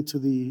we'll get into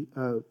the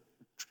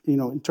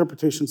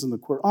interpretations in the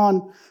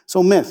Quran.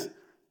 So myth,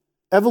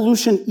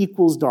 evolution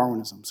equals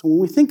Darwinism. So when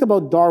we think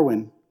about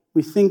Darwin,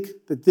 we think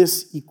that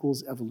this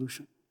equals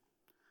evolution.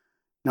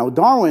 Now,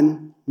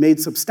 Darwin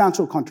made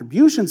substantial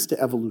contributions to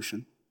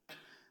evolution.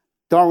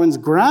 Darwin's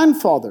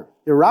grandfather,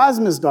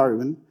 Erasmus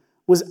Darwin,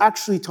 was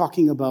actually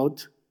talking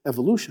about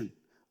evolution.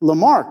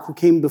 Lamarck, who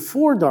came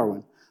before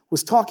Darwin,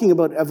 was talking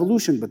about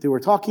evolution, but they were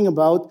talking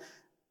about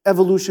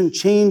evolution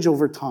change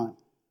over time.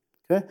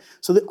 Okay?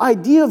 So the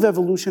idea of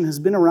evolution has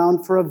been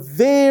around for a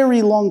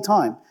very long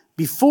time,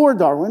 before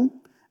Darwin,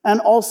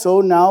 and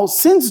also now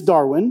since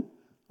Darwin,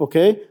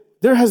 okay,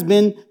 there has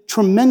been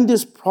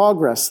tremendous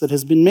progress that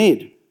has been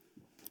made.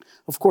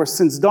 Of course,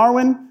 since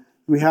Darwin,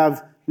 we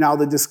have now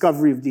the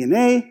discovery of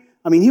DNA.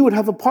 I mean, he would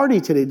have a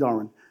party today,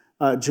 Darwin.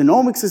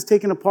 Genomics is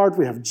taken apart.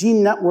 We have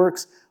gene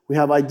networks. We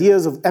have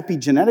ideas of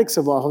epigenetics,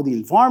 of how the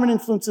environment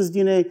influences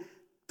DNA,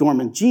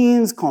 dormant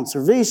genes,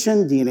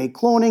 conservation, DNA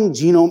cloning,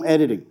 genome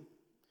editing.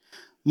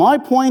 My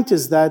point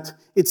is that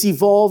it's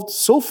evolved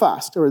so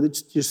fast, or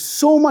there's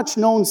so much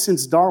known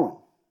since Darwin,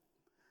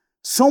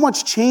 so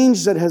much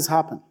change that has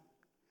happened.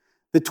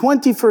 The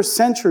 21st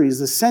century is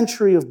the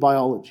century of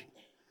biology.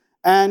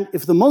 And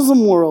if the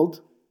Muslim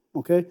world,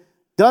 okay,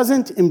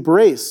 doesn't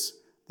embrace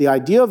the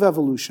idea of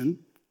evolution,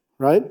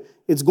 right,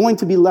 it's going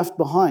to be left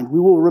behind. We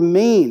will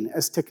remain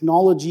as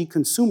technology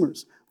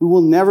consumers. We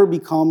will never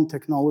become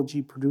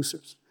technology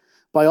producers.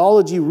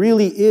 Biology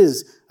really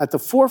is at the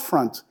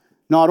forefront,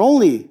 not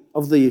only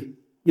of the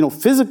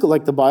physical,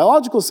 like the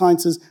biological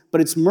sciences,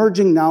 but it's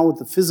merging now with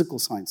the physical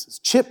sciences.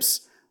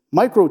 Chips,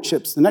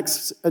 microchips, the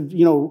next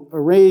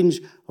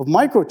range of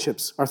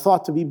microchips are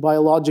thought to be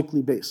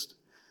biologically based,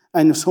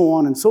 and so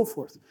on and so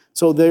forth.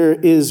 So there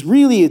is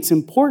really, it's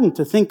important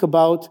to think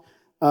about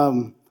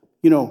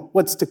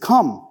what's to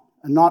come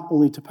and not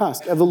only to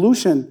past.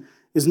 Evolution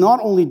is not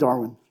only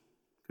Darwin.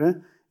 Okay,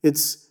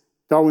 it's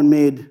Darwin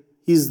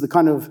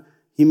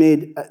he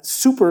made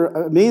super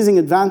amazing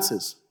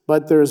advances,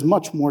 but there is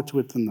much more to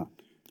it than that.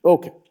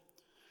 Okay,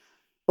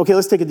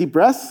 let's take a deep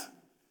breath.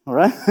 All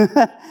right,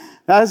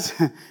 that's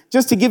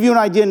just to give you an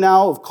idea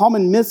now of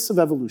common myths of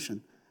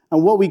evolution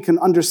and what we can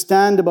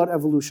understand about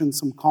evolution,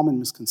 some common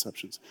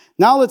misconceptions.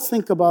 Now let's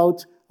think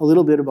about a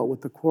little bit about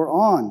what the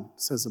Quran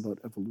says about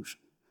evolution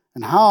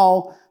and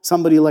how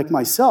somebody like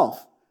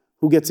myself,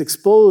 who gets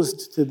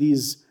exposed to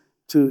these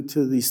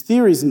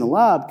theories in the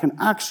lab, can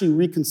actually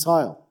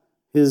reconcile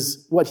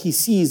what he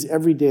sees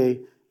every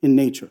day in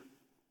nature.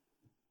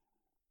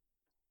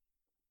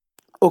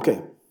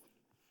 Okay,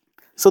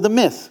 so the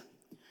myth.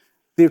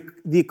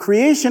 The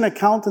creation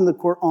account in the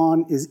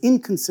Quran is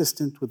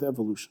inconsistent with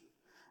evolution.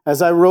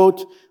 As I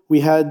wrote,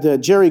 we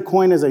had Jerry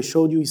Coyne, as I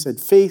showed you, he said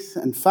faith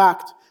and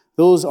fact,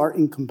 those are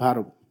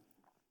incompatible.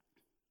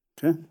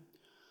 Okay?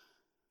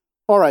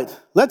 All right,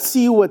 let's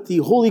see what the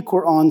Holy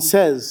Quran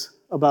says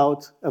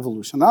about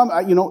evolution.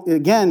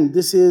 Again,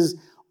 this is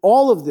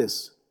all of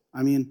this.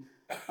 I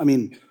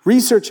mean,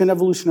 research in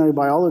evolutionary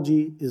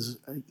biology is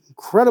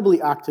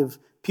incredibly active.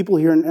 People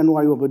here in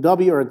NYU Abu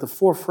Dhabi are at the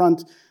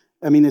forefront.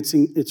 I mean,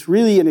 it's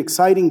really an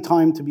exciting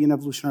time to be an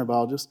evolutionary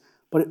biologist,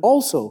 but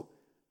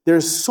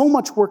there's so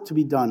much work to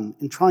be done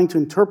in trying to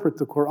interpret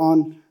the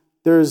Quran.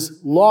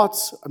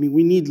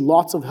 We need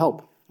lots of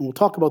help, and we'll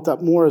talk about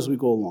that more as we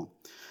go along.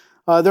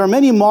 There are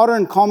many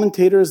modern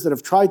commentators that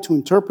have tried to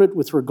interpret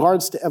with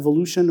regards to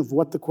evolution of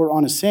what the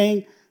Quran is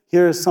saying.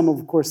 Here are some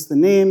of course, the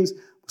names.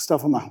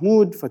 Mustafa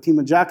Mahmoud,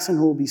 Fatima Jackson,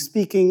 who will be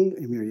speaking,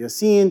 Amir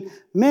Yassin.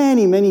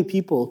 Many, many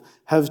people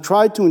have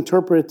tried to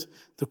interpret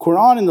the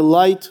Quran in the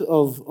light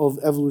of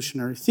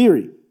evolutionary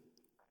theory.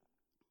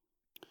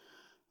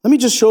 Let me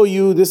just show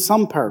you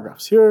some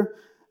paragraphs here.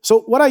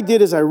 So what I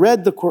did is I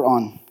read the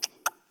Quran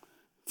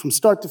from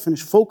start to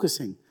finish,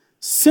 focusing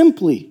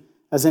simply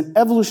as an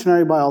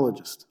evolutionary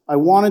biologist. I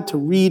wanted to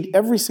read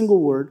every single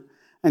word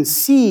and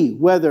see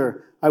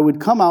whether I would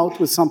come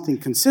out with something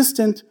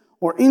consistent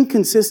or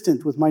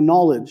inconsistent with my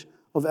knowledge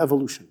of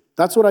evolution.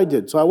 That's what I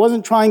did. So I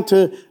wasn't trying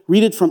to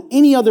read it from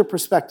any other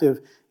perspective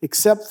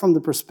except from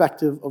the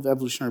perspective of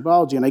evolutionary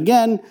biology. And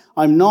again,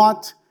 I'm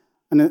not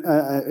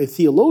a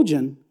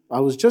theologian. I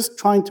was just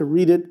trying to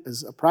read it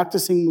as a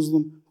practicing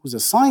Muslim who's a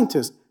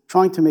scientist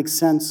trying to make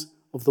sense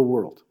of the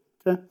world.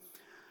 Okay?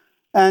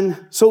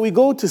 And so we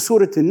go to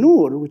Surah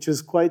An-Nur, which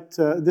is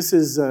this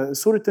is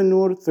Surah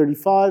An-Nur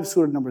 35,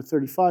 Surah number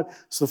 35.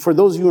 So for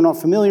those of you who are not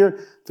familiar,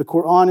 the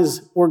Quran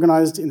is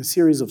organized in a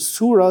series of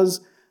surahs.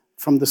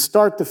 From the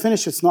start to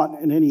finish, it's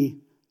not in any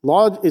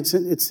law, it's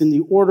in the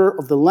order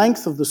of the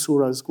length of the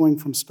surahs, going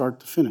from start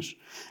to finish.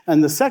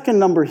 And the second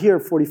number here,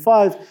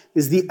 45,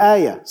 is the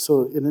ayah.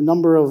 So in a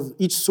number of,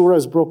 each surah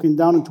is broken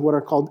down into what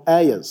are called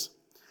ayahs.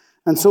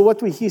 And so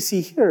what we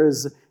see here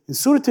is, in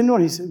Surah An-Nur,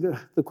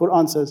 the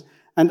Quran says,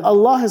 and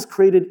Allah has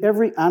created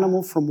every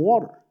animal from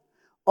water.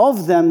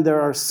 Of them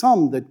there are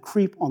some that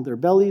creep on their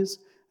bellies,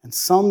 and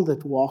some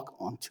that walk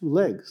on 2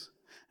 legs,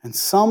 and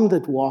some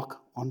that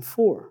walk on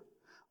 4.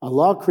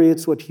 Allah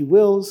creates what He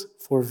wills,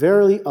 for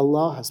verily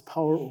Allah has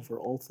power over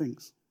all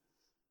things.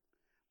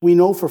 We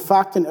know for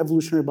fact in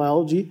evolutionary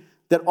biology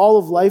that all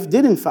of life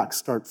did in fact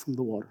start from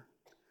the water.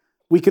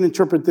 We can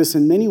interpret this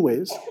in many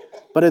ways,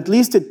 but at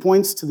least it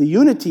points to the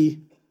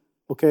unity,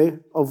 okay,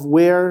 of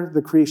where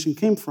the creation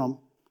came from.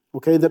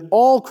 Okay, that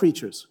all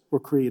creatures were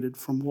created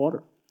from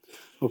water.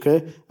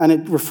 Okay, and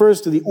it refers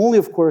to the only,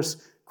 of course,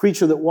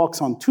 creature that walks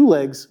on 2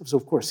 legs, so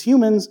of course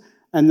humans,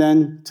 and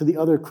then to the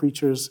other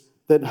creatures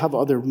that have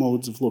other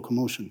modes of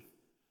locomotion.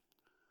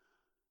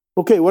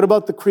 Okay, what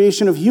about the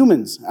creation of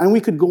humans? And we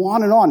could go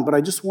on, but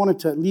I just wanted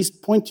to at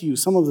least point to you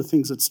some of the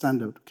things that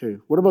stand out. Okay,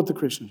 what about the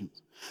creation of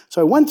humans?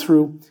 So I went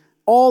through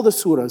all the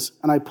surahs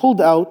and I pulled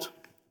out,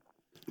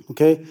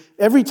 okay,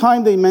 every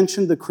time they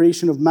mentioned the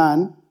creation of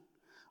man,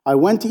 I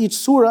went to each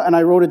surah and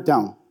I wrote it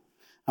down.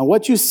 And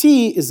what you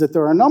see is that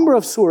there are a number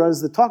of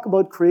surahs that talk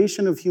about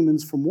creation of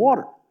humans from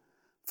water,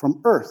 from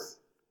earth,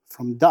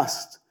 from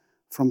dust,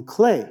 from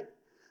clay,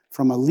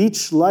 from a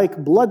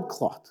leech-like blood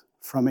clot,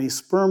 from a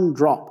sperm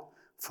drop,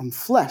 from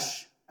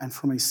flesh, and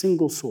from a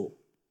single soul.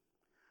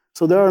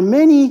 So there are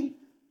many,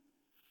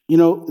 in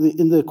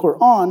the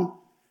Quran,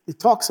 it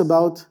talks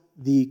about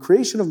the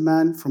creation of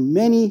man from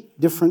many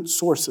different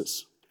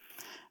sources.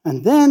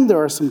 And then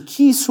there are some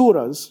key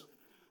surahs,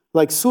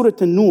 like Surah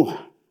An-Nuh,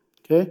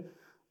 okay,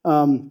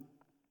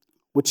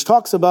 which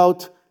talks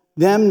about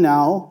them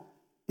now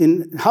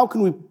in how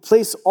can we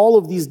place all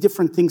of these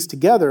different things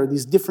together,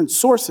 these different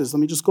sources. Let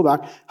me just go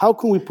back. How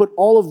can we put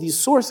all of these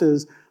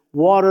sources,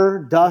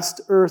 water,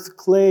 dust, earth,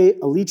 clay,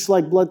 a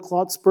leech-like blood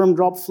clot, sperm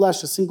drop,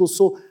 flesh, a single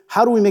soul,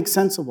 how do we make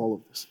sense of all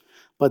of this?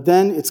 But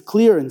then it's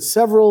clear in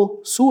several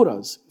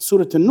surahs.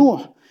 Surah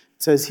An-Nuh, it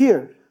says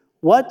here,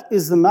 what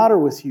is the matter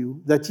with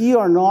you that ye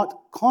are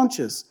not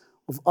conscious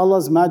of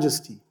Allah's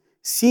majesty,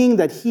 seeing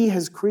that He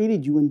has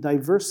created you in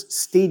diverse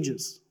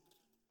stages?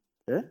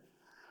 Okay?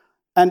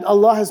 And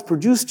Allah has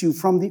produced you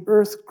from the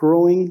earth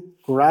growing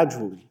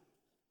gradually.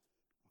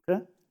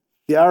 Okay?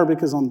 The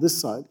Arabic is on this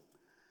side.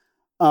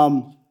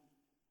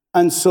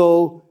 And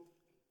so,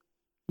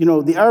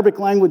 the Arabic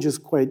language is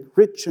quite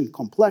rich and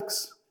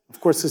complex.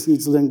 Of course, this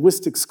needs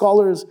linguistic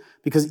scholars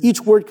because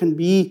each word can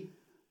be,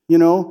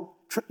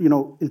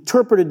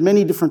 interpreted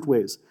many different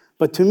ways.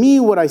 But to me,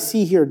 what I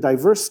see here,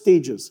 diverse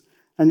stages,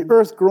 and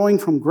earth growing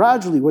from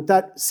gradually, what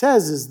that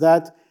says is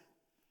that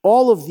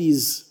all of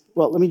these,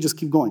 let me just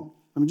keep going.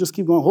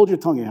 Hold your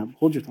tongue, Ahab.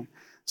 Hold your tongue.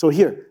 So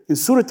here, in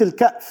Surah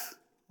Al-Kahf,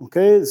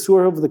 okay, the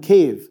surah of the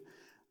cave,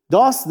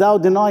 dost thou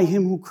deny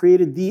Him who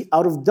created thee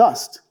out of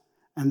dust?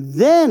 And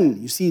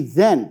then,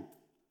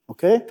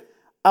 okay,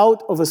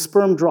 out of a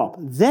sperm drop,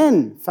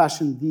 then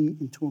fashioned thee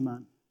into a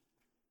man.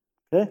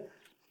 Okay?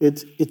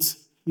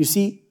 It's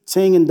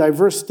saying in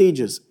diverse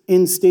stages,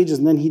 and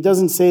then he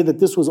doesn't say that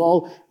this was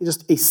all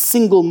just a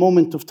single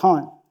moment of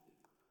time.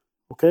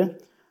 Okay?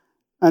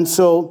 And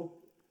so,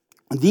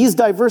 these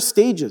diverse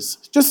stages,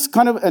 just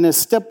kind of in a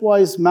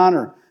stepwise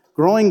manner,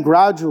 growing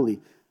gradually,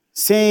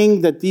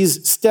 saying that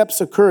these steps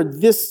occurred,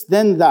 this,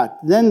 then that,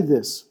 then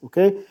this,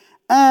 okay?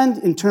 And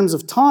in terms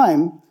of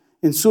time,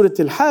 in Surah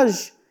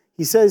Al-Hajj,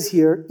 he says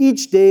here,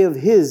 each day of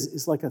His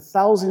is like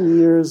 1,000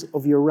 years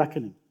of your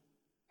reckoning.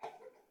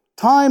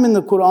 Time in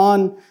the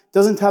Quran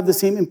doesn't have the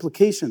same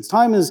implications.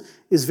 Time is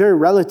very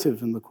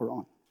relative in the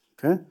Quran,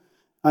 okay?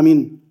 I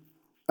mean,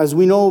 as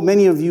we know,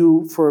 many of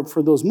you, for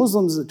those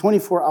Muslims, a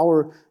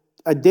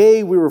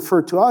day we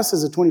refer to us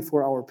as a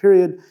 24-hour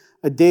period.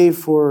 A day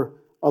for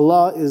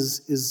Allah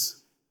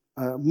is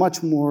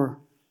much more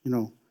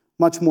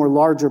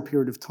larger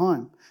period of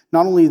time.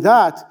 Not only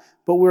that,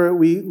 but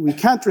we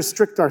can't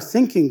restrict our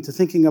thinking to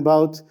thinking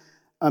about,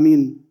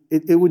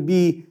 it would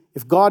be,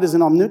 if God is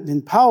an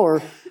omnipotent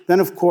power, then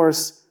of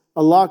course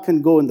Allah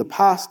can go in the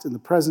past, in the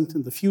present,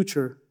 in the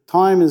future.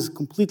 Time is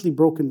completely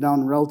broken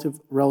down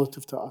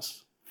relative to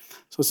us.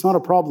 So it's not a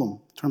problem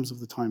in terms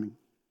of the timing.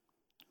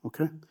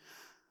 Okay?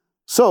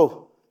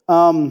 So,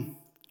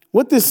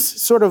 what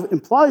this sort of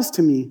implies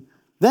to me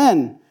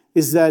then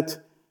is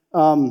that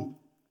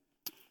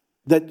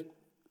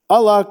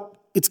Allah,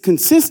 it's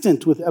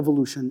consistent with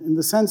evolution in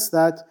the sense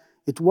that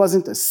it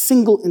wasn't a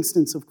single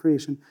instance of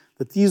creation,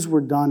 that these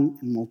were done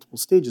in multiple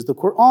stages. The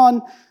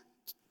Quran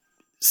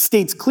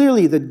states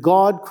clearly that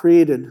God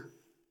created,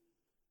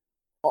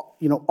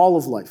 all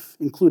of life,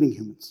 including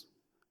humans.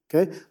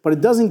 Okay? But it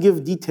doesn't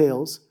give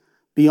details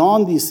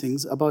beyond these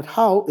things about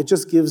how. It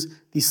just gives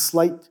these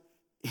slight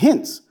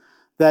hints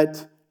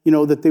that,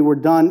 that they were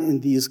done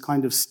in these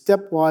kind of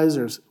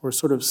stepwise or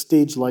sort of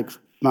stage-like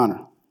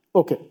manner.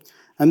 Okay.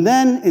 And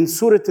then in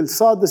Surah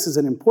Al-Sad, this is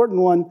an important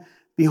one.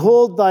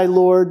 Behold, thy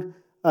Lord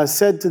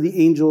said to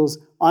the angels,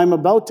 I'm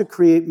about to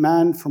create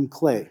man from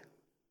clay.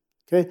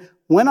 Okay?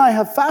 When I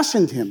have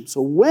fashioned him,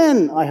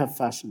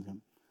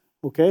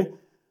 okay,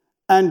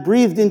 and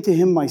breathed into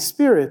him my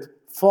spirit,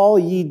 fall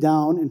ye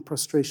down in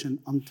prostration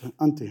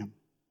unto him.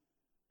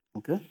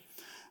 Okay?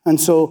 And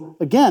so,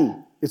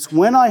 again, it's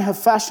when I have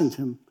fashioned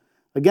him.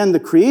 Again, the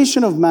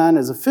creation of man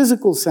as a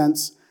physical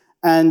sense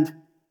and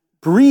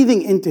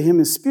breathing into him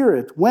his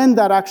spirit. When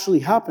that actually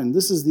happened,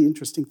 this is the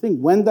interesting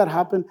thing. When that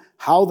happened,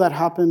 how that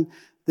happened,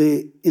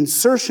 the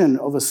insertion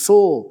of a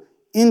soul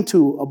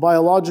into a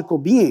biological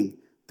being,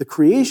 the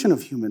creation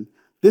of human,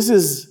 this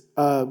is,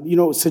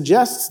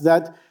 suggests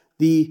that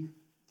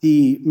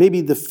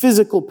maybe the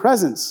physical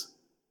presence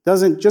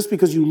doesn't, just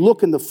because you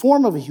look in the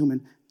form of a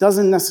human,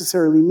 doesn't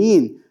necessarily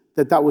mean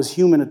that was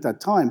human at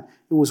that time.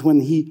 It was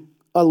when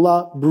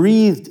Allah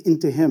breathed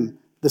into him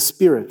the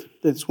spirit.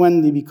 That's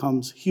when he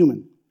becomes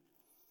human.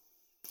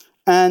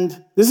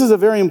 And this is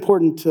very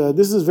important. Surah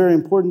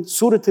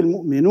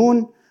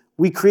Al-Mu'minun,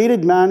 we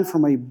created man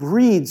from a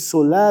breed,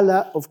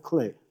 sulala of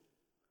clay.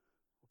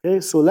 Okay,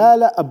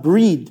 sulala, a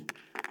breed.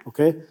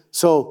 Okay,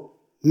 so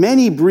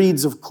many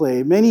breeds of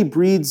clay, many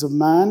breeds of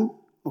man.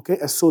 Okay,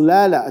 a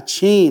sulala, a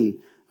chain,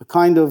 a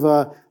kind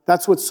of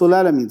that's what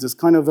sulala means. It's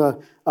kind of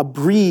a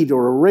breed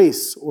or a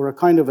race or a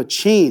kind of a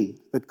chain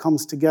that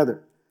comes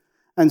together.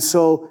 And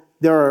so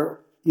there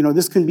are,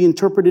 this can be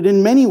interpreted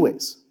in many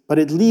ways. but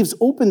it leaves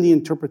open the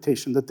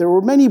interpretation that there were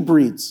many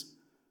breeds,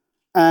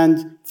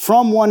 and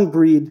from one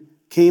breed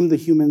came the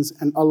humans,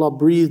 and Allah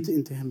breathed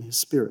into him his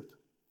spirit.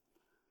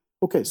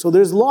 Okay, so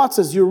there's lots,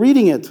 as you're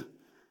reading it,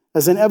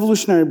 as an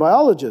evolutionary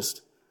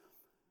biologist,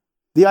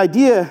 the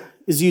idea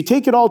is you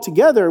take it all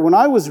together. When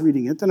I was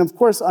reading it, and of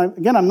course, I'm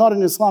not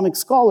an Islamic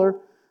scholar,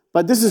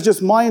 but this is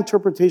just my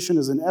interpretation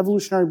as an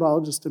evolutionary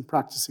biologist and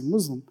practicing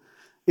Muslim.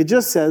 It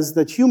just says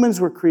that humans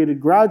were created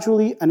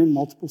gradually and in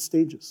multiple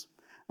stages.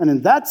 And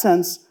in that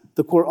sense,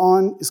 the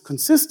Quran is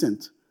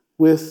consistent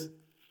with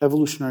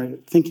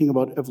thinking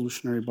about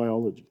evolutionary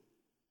biology.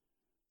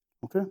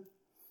 Okay?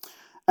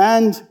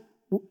 And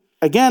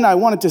again, I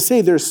wanted to say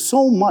there's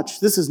so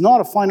much. This is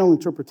not a final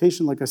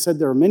interpretation. Like I said,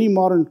 there are many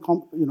modern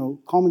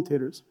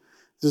commentators.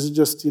 This is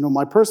just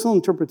my personal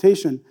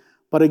interpretation.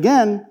 But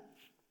again,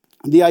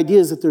 the idea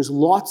is that there's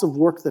lots of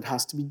work that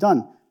has to be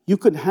done. You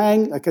could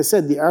hang, like I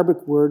said, the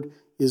Arabic word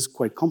is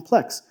quite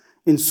complex.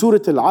 In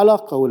Surah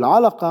Al-Alaqa or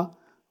Al-Alaqa,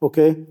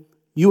 okay,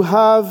 you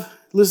have,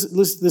 this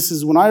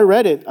is when I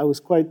read it, I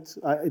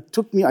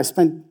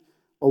spent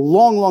a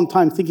long, long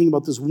time thinking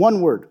about this one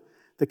word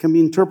that can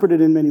be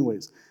interpreted in many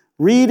ways.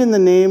 Read in the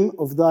name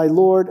of thy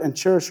Lord and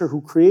cherisher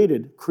who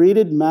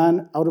created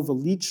man out of a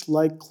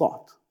leech-like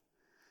cloth.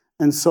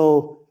 And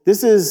so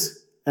this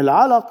is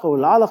Al-Alaqa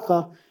or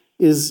Al-Alaqa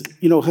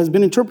has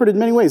been interpreted in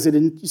many ways.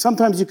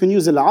 Sometimes you can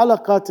use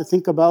Al-Alaqa to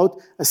think about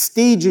a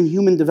stage in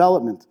human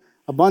development.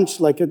 A bunch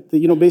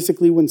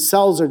basically when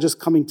cells are just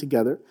coming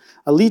together.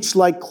 A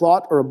leech-like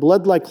clot or a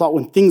blood-like clot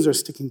when things are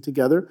sticking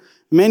together.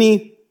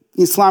 Many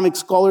Islamic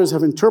scholars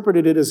have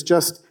interpreted it as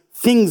just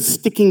things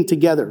sticking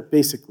together,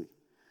 basically.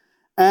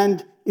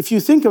 And if you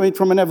think of it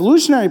from an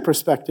evolutionary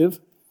perspective,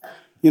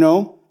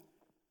 some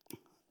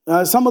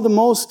of the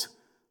most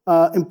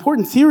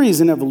important theories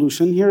in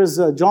evolution, here's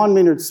John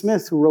Maynard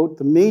Smith, who wrote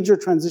The Major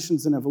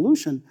Transitions in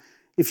Evolution.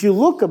 If you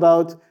look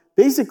about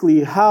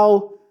basically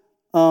how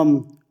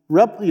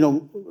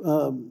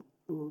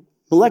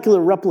molecular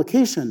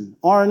replication,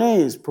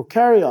 RNAs,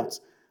 prokaryotes,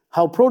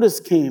 how protists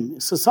came,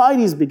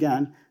 societies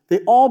began, they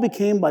all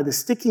became by the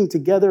sticking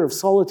together of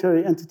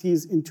solitary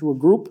entities into a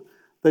group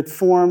that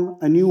form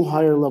a new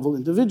higher level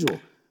individual.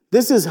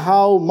 This is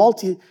how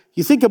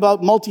you think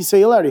about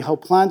multicellularity, how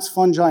plants,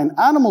 fungi, and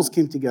animals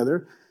came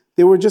together.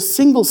 They were just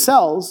single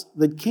cells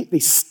that they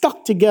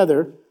stuck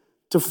together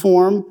to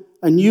form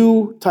a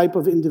new type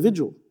of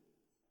individual,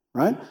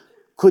 right?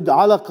 Could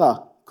alaq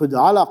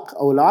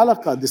or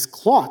alaqa, this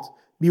clot,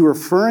 be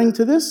referring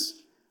to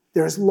this?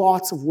 There's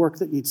lots of work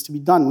that needs to be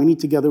done. We need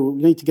to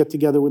get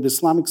together with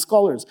Islamic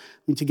scholars.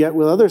 We need to get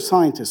with other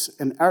scientists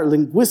and our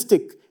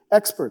linguistic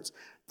experts.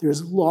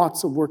 There's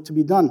lots of work to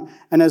be done.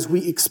 And as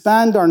we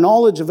expand our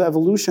knowledge of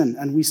evolution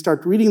and we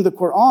start reading the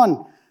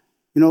Quran,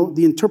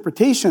 the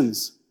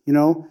interpretations,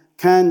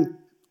 can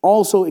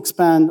also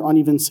expand on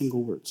even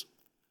single words.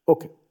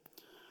 Okay.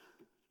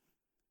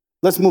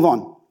 Let's move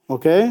on,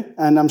 okay?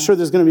 And I'm sure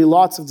there's going to be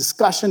lots of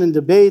discussion and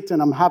debate,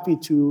 and I'm happy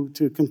to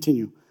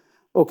continue.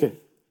 Okay.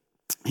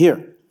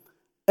 Here.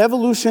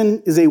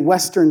 Evolution is a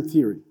Western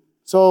theory.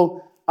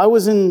 So I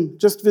was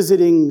just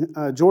visiting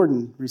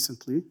Jordan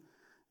recently,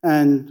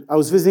 and I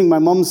was visiting my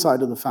mom's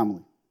side of the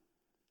family,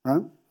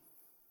 right?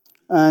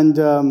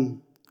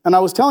 And I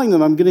was telling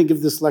them I'm going to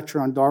give this lecture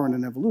on Darwin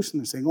and evolution.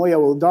 They're saying, oh yeah,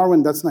 well,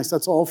 Darwin, that's nice.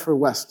 That's all for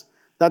West.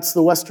 That's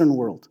the Western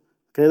world.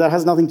 Okay, that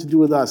has nothing to do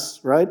with us,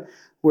 right?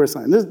 We're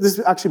science. This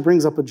actually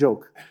brings up a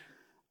joke.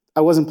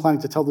 I wasn't planning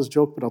to tell this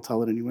joke, but I'll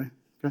tell it anyway.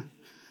 Okay?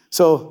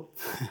 So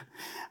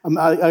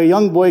a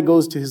young boy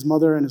goes to his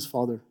mother and his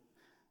father.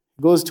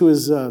 He goes to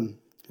his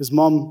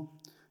mom.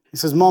 He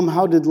says, Mom,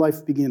 how did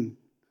life begin?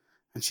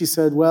 And she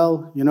said,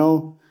 well,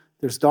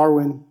 there's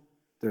Darwin,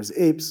 there's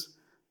apes.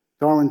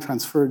 Darwin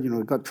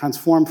got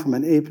transformed from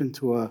an ape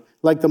into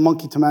like the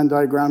monkey to man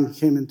diagram, he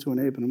came into an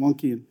ape and a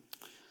monkey. And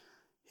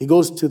he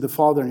goes to the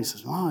father and he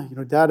says,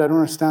 Dad, I don't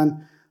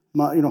understand,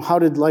 how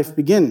did life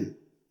begin?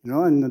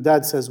 And the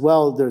dad says,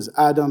 well, there's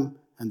Adam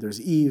and there's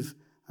Eve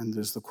and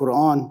there's the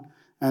Quran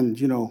and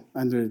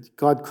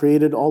God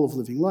created all of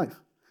living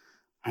life.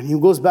 And he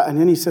goes back and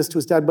then he says to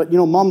his dad, but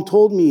Mom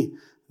told me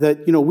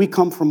that, we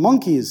come from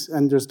monkeys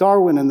and there's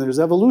Darwin and there's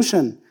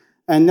evolution.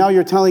 And now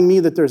you're telling me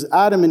that there's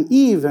Adam and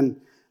Eve.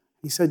 And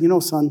he said,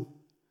 son,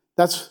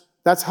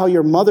 that's how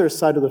your mother's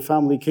side of the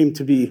family came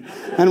to be.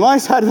 And my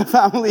side of the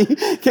family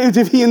came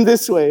to be in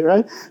this way,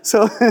 right?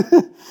 So,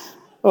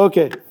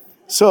 okay.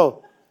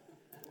 So,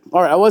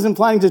 all right, I wasn't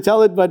planning to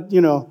tell it, but,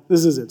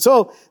 this is it.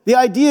 So the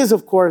idea is,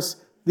 of course,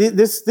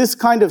 this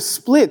kind of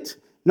split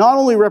not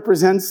only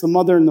represents the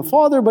mother and the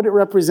father, but it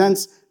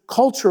represents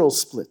cultural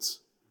splits,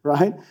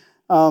 right?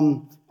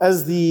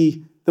 As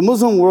the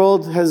Muslim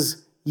world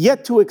has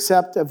yet to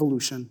accept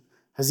evolution,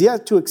 has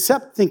yet to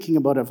accept thinking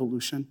about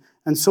evolution,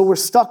 and so we're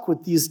stuck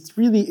with these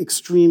really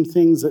extreme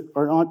things that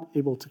are not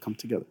able to come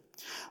together.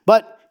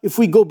 But if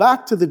we go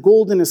back to the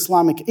golden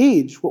Islamic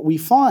age, what we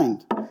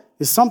find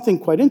is something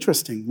quite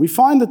interesting. We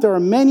find that there are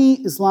many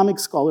Islamic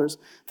scholars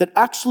that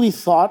actually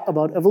thought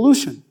about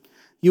evolution.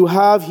 You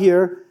have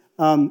here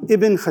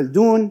Ibn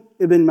Khaldun,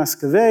 Ibn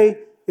Maskawayh,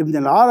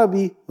 Ibn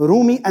al-Arabi,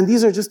 Rumi, and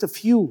these are just a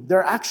few. There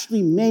are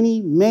actually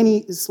many, many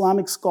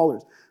Islamic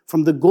scholars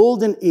from the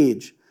Golden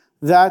Age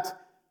that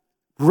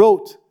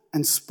wrote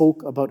and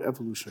spoke about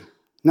evolution.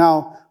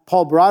 Now,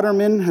 Paul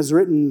Braderman has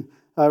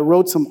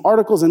wrote some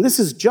articles, and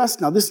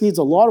this needs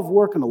a lot of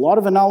work and a lot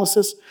of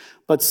analysis,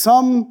 but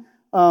some,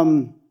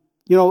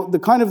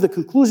 the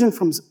conclusion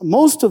from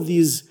most of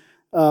these,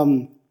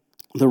 the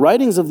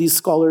writings of these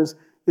scholars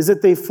is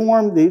that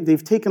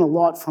they've taken a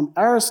lot from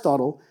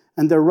Aristotle,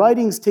 and their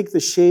writings take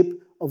the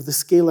shape of the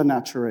Scala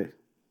Naturae.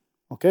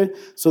 Okay?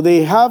 So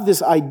they have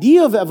this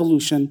idea of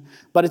evolution,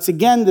 but it's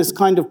again this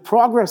kind of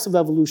progress of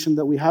evolution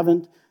that we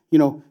haven't,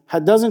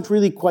 doesn't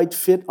really quite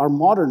fit our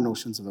modern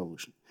notions of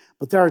evolution.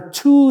 But there are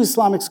two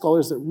Islamic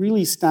scholars that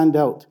really stand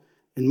out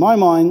in my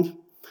mind.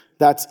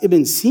 That's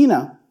Ibn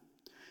Sina.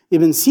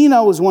 Ibn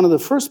Sina was one of the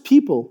first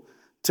people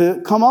to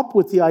come up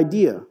with the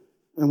idea.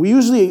 And we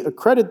usually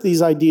accredit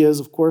these ideas,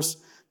 of course,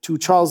 to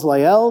Charles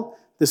Lyell,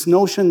 this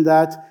notion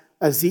that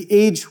as the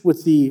age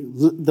with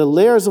the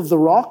layers of the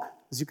rock,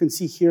 as you can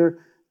see here,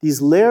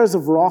 these layers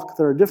of rock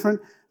that are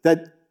different,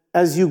 that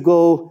as you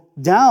go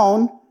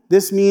down,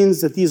 this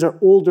means that these are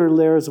older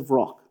layers of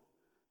rock.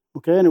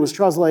 Okay, and it was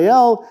Charles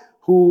Lyell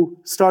who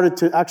started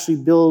to actually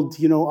build,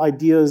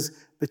 ideas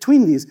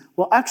between these.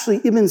 Well,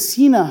 actually, Ibn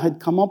Sina had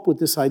come up with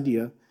this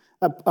idea,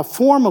 a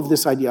form of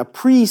this idea, a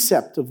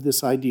precept of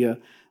this idea,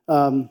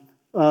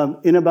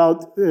 in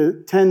about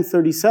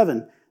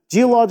 1037.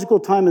 Geological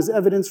time is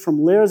evidence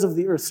from layers of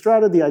the Earth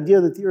strata, the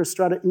idea that the Earth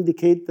strata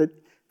indicate that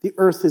the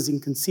Earth is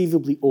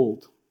inconceivably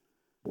old,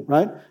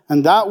 right?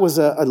 And that was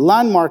a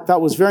landmark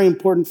that was very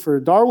important for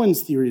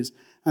Darwin's theories,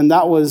 and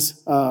that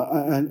was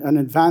an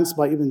advance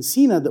by Ibn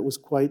Sina that was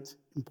quite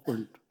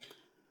important.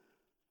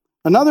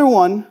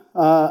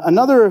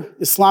 Another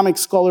Islamic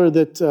scholar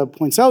that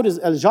points out is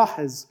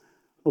Al-Jahiz,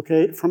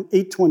 okay, from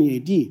 820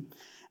 AD.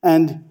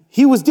 And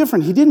he was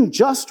different. He didn't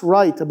just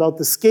write about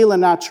the Scala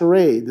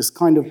Naturae, this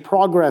kind of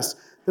progress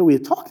that we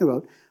had talked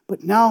about,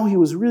 but now he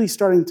was really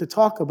starting to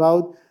talk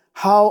about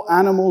how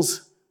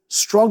animals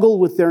struggle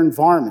with their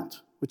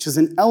environment, which is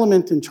an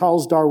element in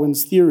Charles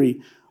Darwin's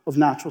theory of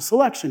natural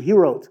selection. He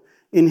wrote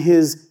in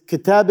his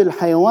Kitab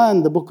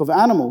al-Hayawan, the Book of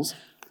Animals,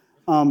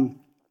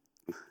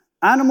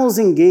 animals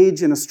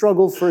engage in a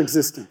struggle for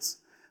existence,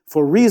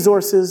 for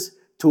resources,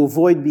 to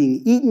avoid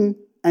being eaten,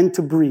 and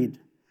to breed.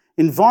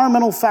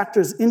 Environmental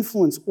factors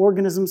influence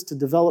organisms to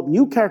develop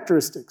new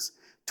characteristics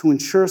to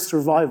ensure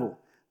survival,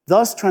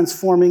 thus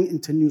transforming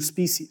into new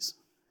species.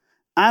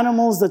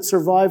 Animals that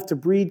survive to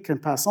breed can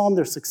pass on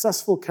their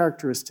successful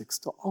characteristics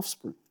to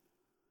offspring.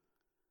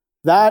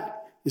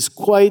 That is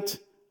quite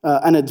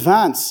an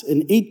advance at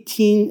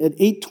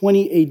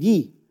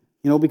 820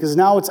 AD, because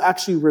now it's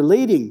actually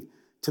relating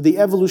to the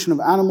evolution of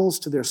animals,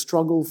 to their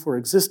struggle for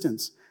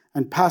existence,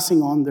 and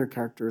passing on their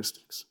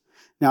characteristics.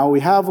 Now we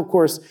have, of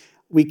course,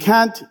 we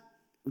cannot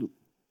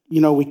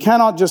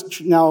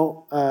just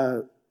now,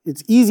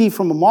 it's easy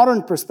from a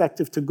modern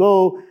perspective to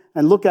go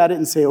and look at it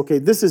and say, okay,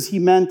 he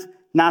meant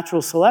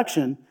natural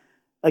selection.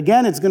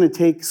 Again, it's going to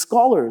take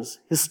scholars,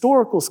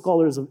 historical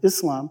scholars of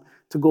Islam,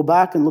 to go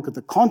back and look at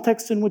the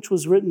context in which it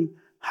was written,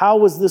 how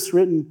was this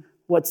written,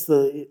 what's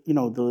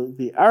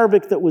the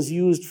Arabic that was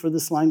used for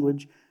this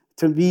language,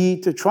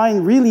 to try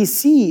and really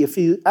see if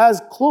he's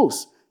as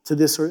close to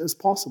this as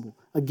possible.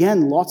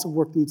 Again, lots of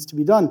work needs to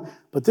be done,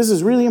 but this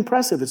is really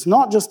impressive. It's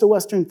not just a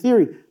Western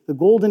theory. The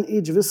Golden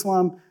Age of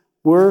Islam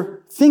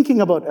were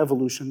thinking about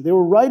evolution. They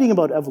were writing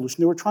about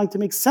evolution. They were trying to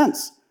make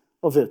sense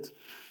of it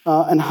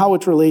and how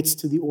it relates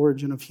to the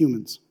origin of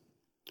humans.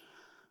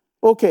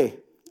 Okay,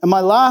 and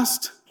my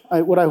last,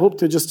 what I hope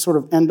to just sort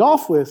of end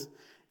off with,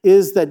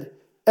 is that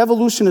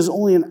evolution is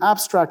only an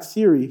abstract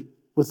theory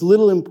with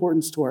little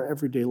importance to our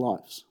everyday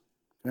lives.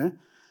 Okay?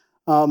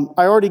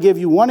 I already gave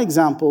you one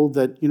example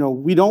that,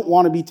 we don't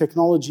want to be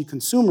technology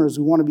consumers,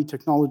 we want to be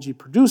technology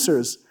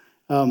producers.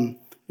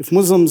 If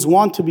Muslims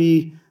want to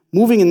be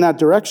moving in that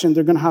direction,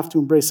 they're going to have to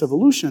embrace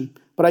evolution.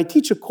 But I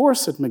teach a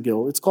course at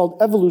McGill. It's called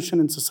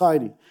Evolution in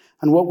Society.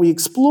 And what we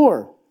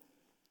explore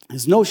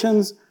is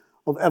notions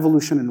of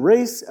evolution in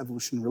race,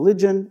 evolution in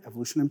religion,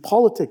 evolution in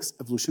politics,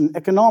 evolution in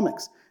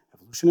economics,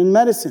 evolution in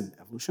medicine,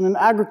 evolution in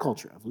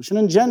agriculture, evolution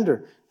in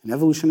gender, and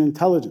evolution in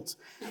intelligence.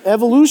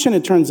 Evolution,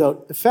 it turns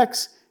out,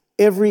 affects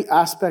every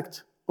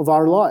aspect of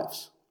our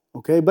lives,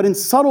 okay? But in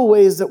subtle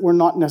ways that we're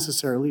not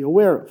necessarily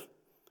aware of,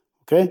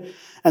 okay?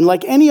 And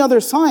like any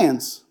other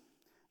science,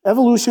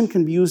 evolution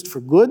can be used for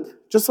good,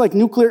 just like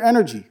nuclear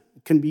energy.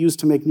 It can be used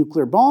to make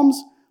nuclear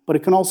bombs, but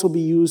it can also be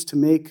used to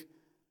make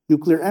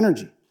nuclear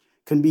energy.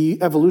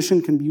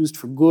 Evolution can be used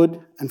for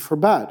good and for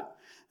bad.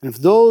 And if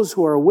those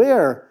who are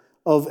aware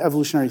of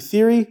evolutionary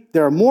theory,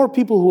 there are more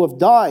people who have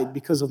died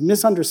because of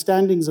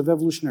misunderstandings of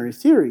evolutionary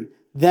theory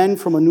than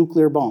from a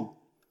nuclear bomb.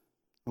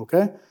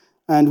 Okay?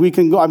 And we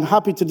can go, I'm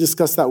happy to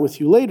discuss that with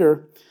you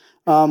later.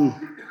 But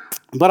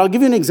I'll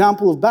give you an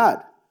example of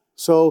bad.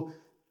 So,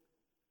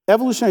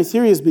 evolutionary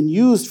theory has been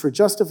used for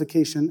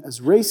justification as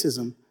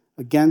racism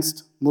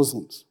against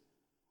Muslims.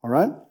 All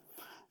right?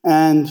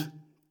 And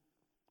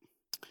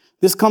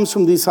this comes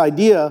from this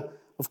idea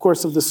of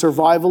course, of the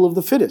survival of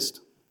the fittest.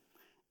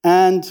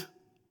 And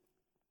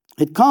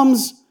it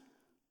comes,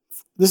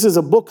 this is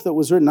a book that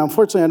was written. Now,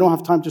 unfortunately, I don't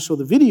have time to show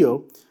the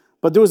video,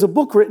 but there was a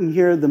book written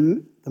here,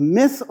 The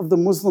Myth of the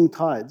Muslim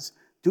Tides,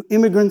 Do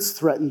Immigrants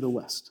Threaten the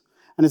West?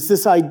 And it's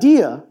this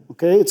idea,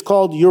 okay, it's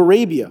called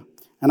Eurabia.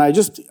 And I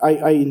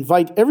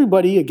invite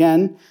everybody,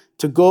 again,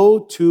 to go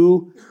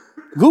to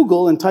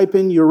Google and type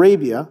in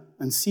Eurabia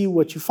and see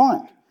what you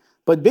find.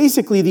 But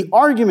basically, the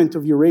argument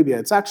of Eurabia,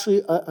 it's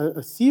actually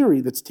a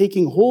theory that's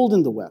taking hold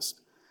in the West.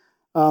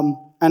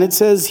 And it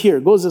says here,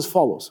 it goes as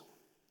follows.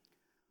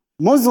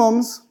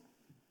 Muslims,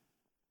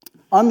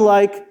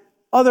 unlike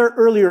other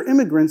earlier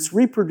immigrants,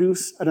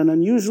 reproduce at an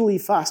unusually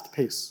fast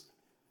pace.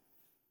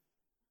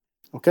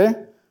 Okay?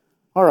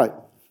 All right.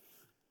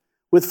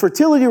 With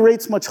fertility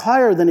rates much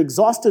higher than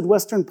exhausted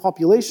Western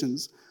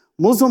populations,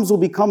 Muslims will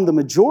become the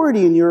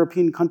majority in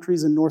European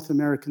countries and North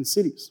American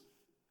cities.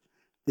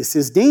 This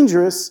is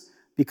dangerous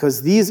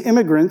because these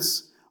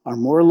immigrants are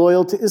more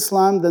loyal to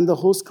Islam than the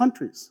host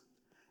countries.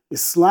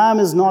 Islam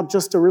is not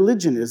just a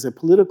religion, it is a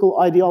political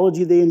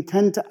ideology they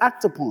intend to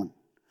act upon.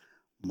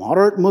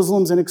 Moderate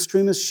Muslims and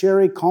extremists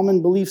share a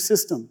common belief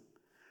system,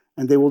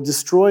 and they will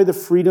destroy the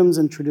freedoms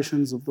and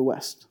traditions of the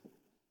West.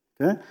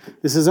 Okay?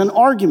 This is an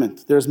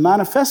argument. There's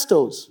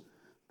manifestos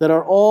that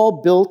are all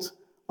built,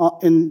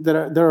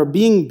 that are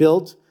being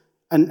built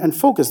and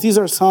focused. These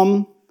are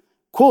some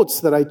quotes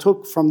that I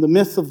took from The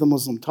Myth of the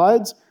Muslim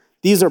Tides.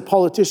 These are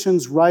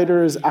politicians,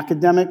 writers,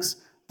 academics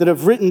that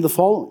have written the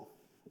following.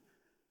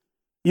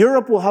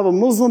 Europe will have a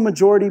Muslim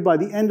majority by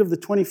the end of the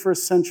 21st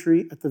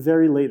century at the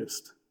very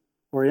latest.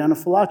 Oriana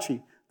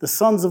Fallaci, the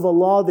sons of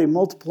Allah, they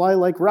multiply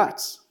like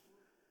rats.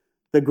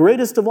 The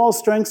greatest of all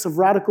strengths of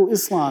radical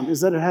Islam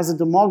is that it has a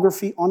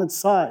demography on its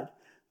side.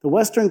 The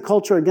Western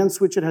culture against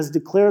which it has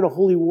declared a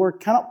holy war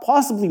cannot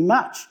possibly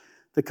match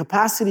the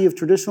capacity of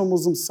traditional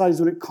Muslim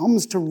societies when it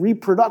comes to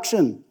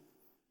reproduction.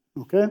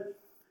 Okay?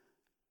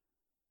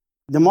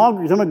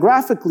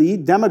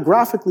 Demographically,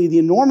 the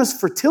enormous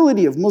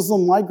fertility of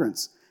Muslim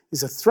migrants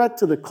is a threat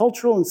to the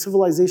cultural and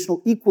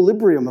civilizational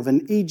equilibrium of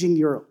an aging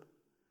Europe.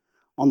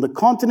 On the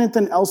continent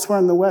and elsewhere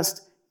in the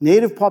West,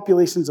 native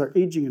populations are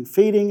aging and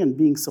fading, and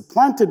being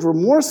supplanted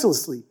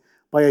remorselessly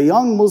by a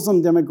young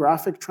Muslim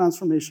demographic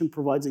transformation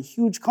provides a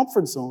huge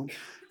comfort zone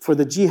for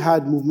the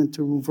jihad movement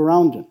to move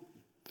around in.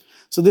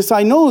 So this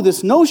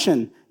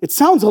notion, it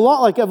sounds a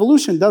lot like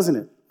evolution, doesn't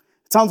it?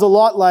 It sounds a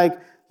lot like,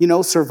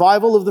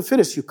 survival of the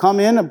fittest. You come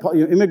in,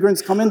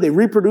 immigrants come in, they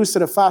reproduce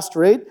at a fast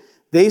rate,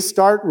 they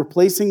start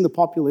replacing the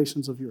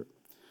populations of Europe.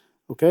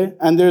 Okay?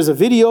 And there's a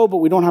video, but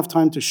we don't have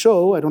time to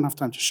show. I don't have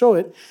time to show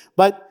it.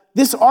 But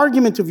this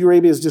argument of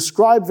Eurabia is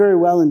described very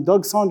well in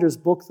Doug Saunders'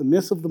 book, The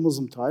Myth of the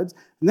Muslim Tides.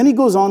 And then he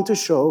goes on to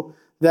show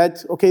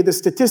that, okay, the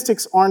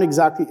statistics aren't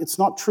exactly, it's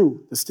not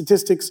true. The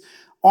statistics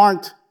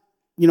aren't,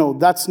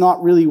 that's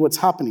not really what's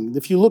happening.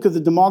 If you look at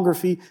the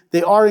demography,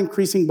 they are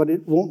increasing, but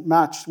it won't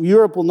match.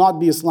 Europe will not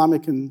be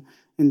Islamic in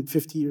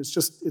 50 years.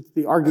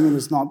 The argument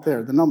is not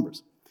there, the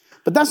numbers.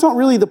 But that's not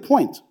really the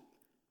point.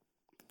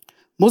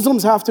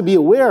 Muslims have to be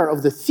aware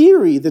of the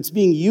theory that's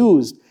being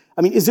used.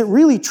 I mean, is it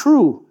really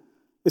true?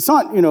 It's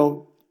not,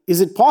 is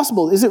it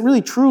possible? Is it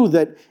really true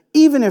that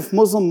even if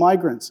Muslim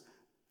migrants,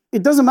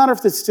 it doesn't matter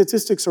if the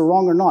statistics are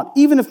wrong or not,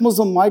 even if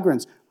Muslim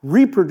migrants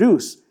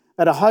reproduce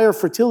at a higher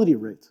fertility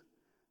rate,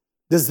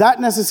 does that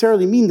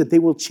necessarily mean that they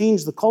will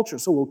change the culture?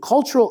 So will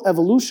cultural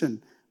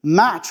evolution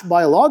match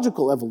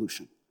biological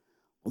evolution?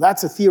 Well,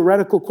 that's a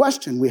theoretical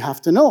question. We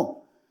have to know.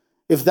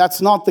 If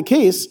that's not the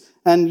case,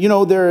 and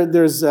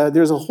there's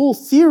a whole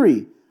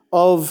theory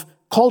of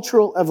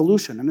cultural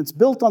evolution, and it's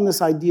built on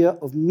this idea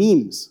of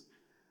memes,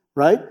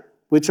 right?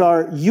 Which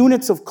are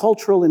units of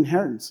cultural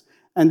inheritance.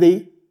 And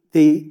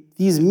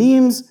these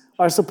memes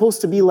are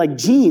supposed to be like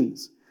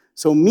genes.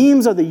 So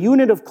memes are the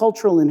unit of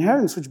cultural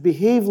inheritance which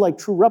behave like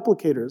true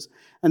replicators.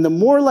 And the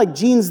more like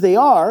genes they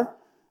are,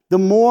 the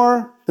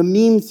more the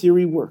meme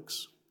theory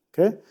works.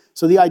 Okay?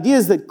 So the idea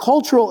is that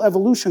cultural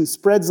evolution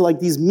spreads like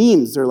these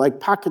memes. They're like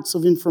packets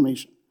of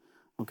information.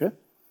 Okay?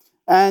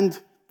 And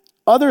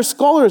other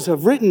scholars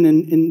have written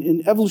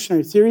in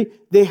evolutionary theory,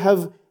 they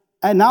have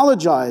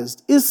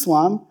analogized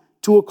Islam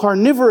to a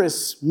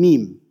carnivorous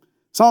meme.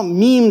 Some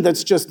meme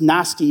that's just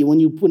nasty.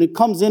 When it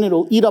comes in,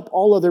 it'll eat up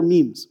all other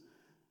memes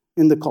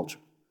in the culture.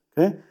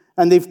 Okay?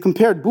 And they've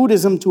compared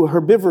Buddhism to a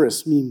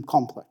herbivorous meme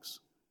complex.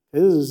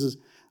 Okay?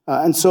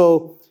 And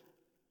so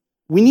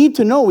we need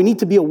to know, we need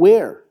to be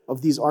aware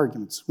of these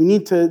arguments.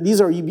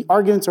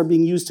 Arguments are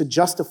being used to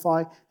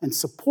justify and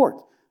support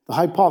the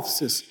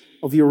hypothesis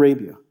of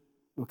Eurabia.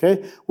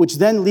 Okay? Which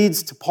then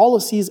leads to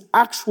policies,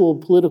 actual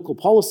political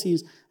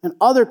policies, and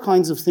other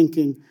kinds of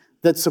thinking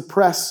that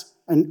suppress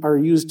and are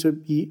used to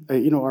be,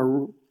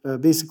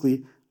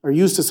 basically are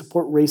used to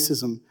support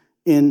racism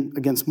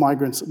against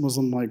migrants,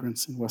 Muslim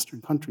migrants in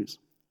Western countries.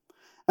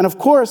 And of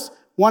course,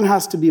 one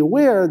has to be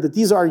aware that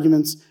these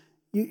arguments,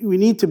 we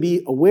need to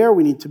be aware,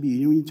 we need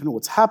to know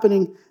what's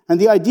happening, and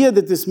the idea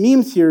that this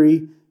meme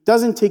theory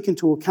doesn't take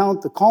into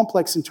account the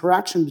complex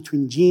interaction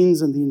between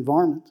genes and the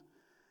environment.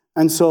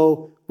 And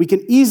so we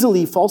can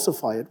easily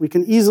falsify it. We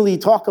can easily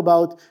talk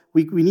about,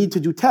 we need to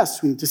do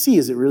tests. We need to see,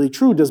 is it really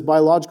true? Does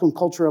biological and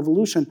cultural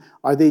evolution,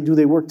 do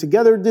they work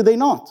together? Do they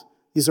not?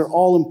 These are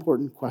all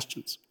important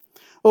questions.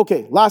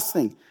 Okay, last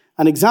thing.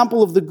 An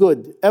example of the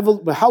good,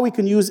 how we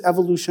can use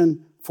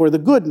evolution for the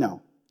good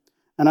now.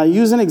 And I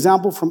use an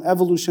example from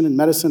evolution in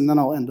medicine, and then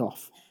I'll end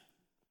off.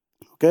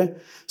 Okay?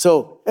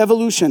 So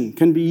evolution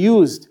can be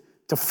used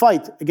to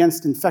fight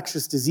against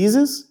infectious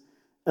diseases,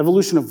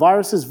 evolution of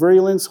viruses,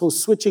 virulence, host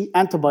switching,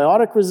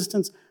 antibiotic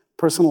resistance,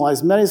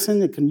 personalized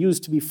medicine. It can use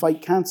to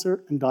fight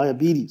cancer and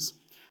diabetes.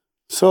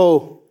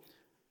 So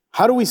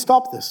how do we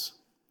stop this?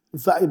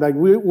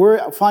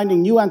 We're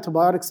finding new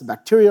antibiotics. The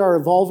bacteria are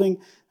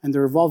evolving, and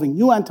they're evolving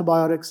new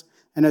antibiotics.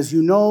 And as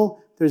you know,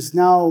 there's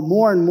now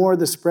more and more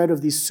the spread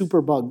of these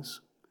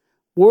superbugs.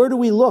 Where do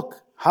we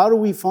look? How do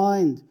we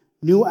find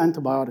new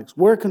antibiotics?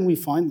 Where can we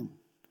find them?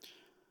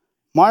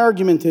 My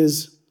argument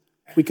is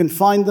we can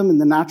find them in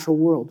the natural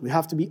world. We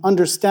have to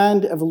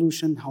understand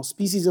evolution, how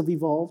species have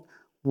evolved,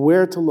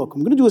 where to look.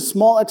 I'm going to do a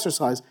small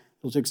exercise.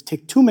 It'll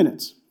take 2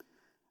 minutes.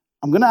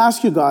 I'm going to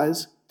ask you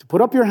guys to put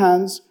up your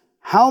hands.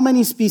 How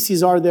many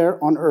species are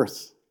there on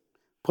Earth?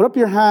 Put up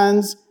your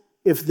hands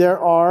if there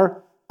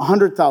are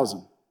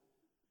 100,000.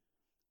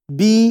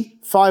 B,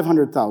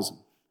 500,000.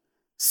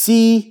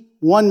 C,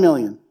 1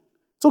 million.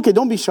 It's okay,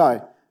 don't be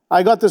shy.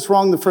 I got this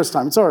wrong the first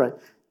time. It's all right.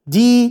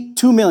 D,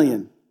 2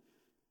 million.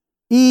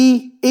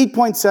 E,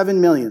 8.7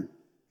 million.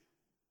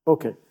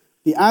 Okay.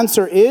 The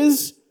answer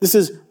is, this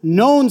is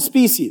known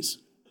species.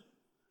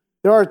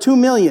 There are 2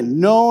 million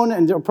known,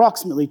 and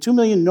approximately 2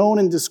 million known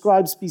and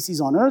described species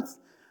on Earth.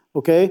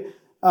 Okay.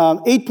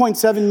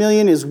 8.7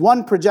 million is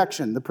one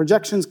projection. The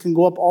projections can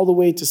go up all the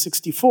way to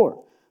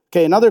 64.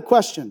 Okay, another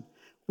question.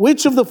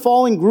 Which of the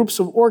following groups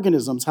of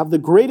organisms have the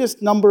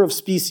greatest number of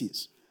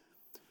species?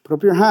 Put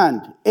up your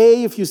hand.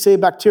 A, if you say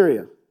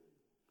bacteria.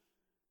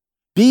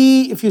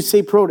 B, if you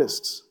say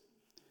protists.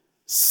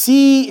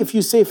 C, if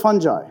you say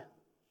fungi.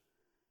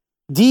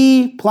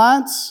 D,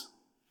 plants.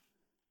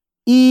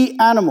 E,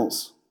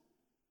 animals.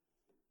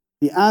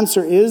 The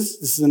answer is,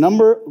 this is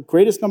the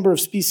greatest number of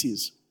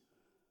species.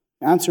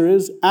 The answer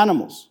is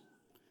animals.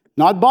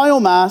 Not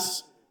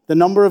biomass, the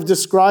number of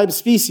described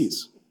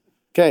species.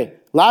 Okay,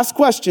 last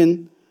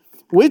question.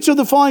 Which of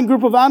the following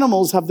group of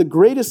animals have the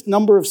greatest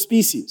number of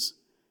species?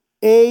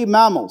 A,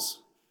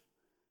 mammals.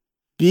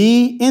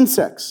 B,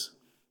 insects.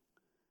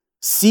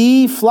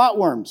 C,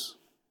 flatworms.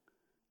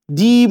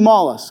 D,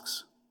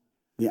 mollusks.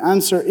 The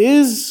answer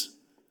is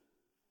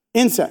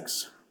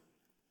insects.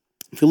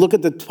 If you look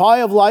at the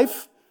pie of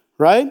life,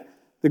 right,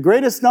 the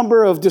greatest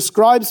number of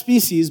described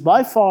species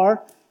by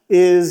far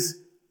is,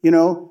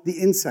 the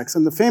insects.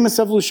 And the famous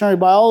evolutionary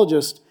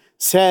biologist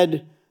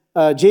said,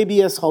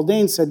 J.B.S.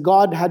 Haldane said,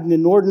 God had an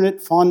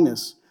inordinate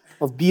fondness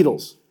of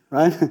beetles,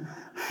 right?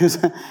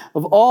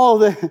 of all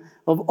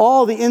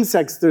the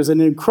insects, there's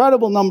an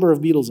incredible number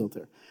of beetles out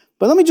there.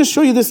 But let me just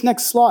show you this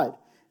next slide.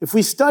 If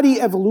we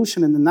study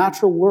evolution in the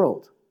natural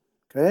world,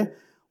 okay,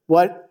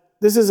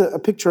 this is a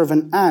picture of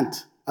an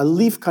ant, a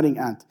leaf-cutting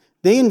ant.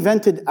 They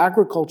invented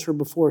agriculture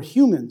before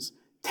humans.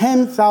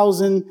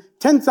 10,000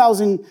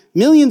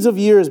 millions of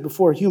years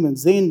before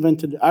humans, they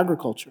invented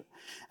agriculture.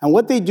 And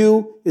what they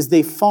do is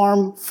they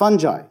farm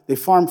fungi. They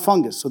farm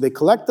fungus. So they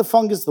collect the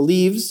fungus, the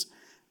leaves.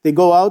 They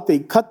go out, they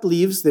cut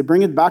leaves, they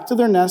bring it back to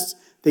their nests.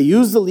 They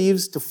use the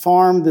leaves to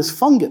farm this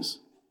fungus.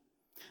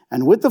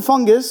 And with the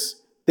fungus,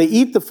 they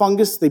eat the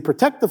fungus, they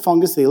protect the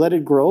fungus, they let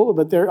it grow,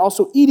 but they're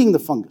also eating the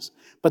fungus.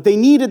 But they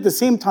need at the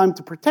same time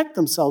to protect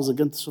themselves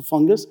against the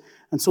fungus,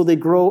 and so they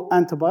grow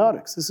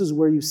antibiotics. This is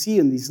where you see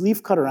in these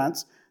leafcutter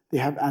ants, they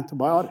have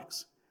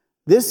antibiotics.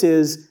 This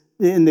is,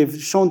 and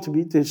they've shown to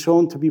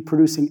be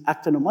producing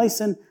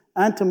actinomycin,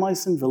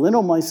 antimycin,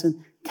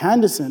 valinomycin,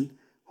 candicin.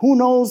 Who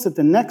knows that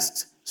the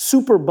next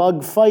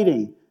superbug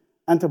fighting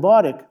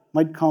antibiotic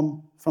might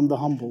come from the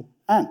humble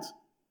ant,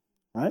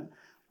 right?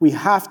 We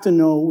have to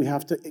know, we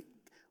have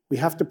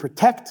to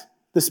protect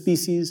the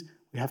species,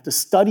 we have to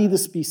study the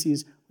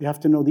species, we have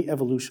to know the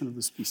evolution of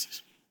the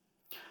species.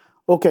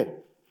 Okay,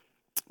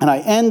 and I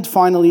end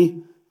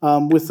finally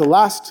with the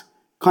last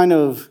kind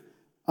of,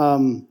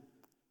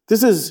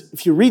 this is,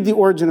 if you read The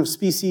Origin of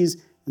Species,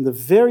 in the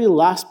very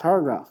last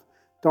paragraph,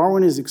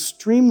 Darwin is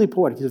extremely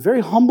poetic. He's a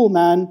very humble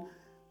man.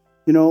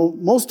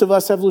 Most of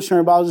us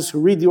evolutionary biologists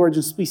who read The Origin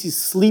of Species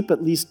sleep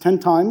at least 10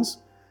 times,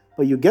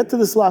 but you get to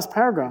this last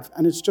paragraph,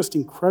 and it's just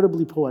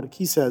incredibly poetic.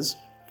 He says,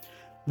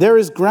 "There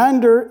is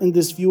grandeur in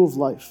this view of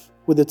life,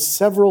 with its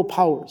several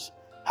powers,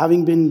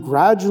 having been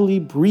gradually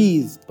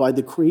breathed by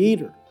the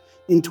Creator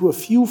into a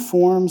few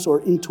forms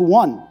or into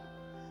one,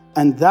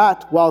 and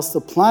that whilst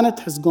the planet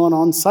has gone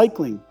on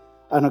cycling,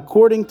 and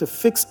according to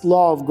fixed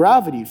law of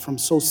gravity from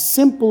so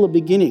simple a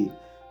beginning,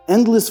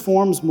 endless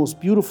forms most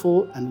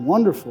beautiful and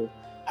wonderful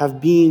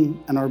have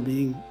been and are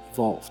being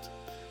evolved."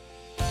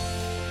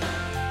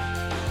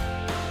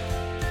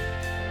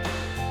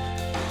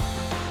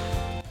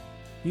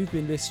 You've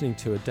been listening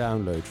to a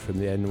download from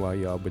the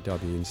NYU Abu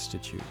Dhabi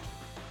Institute.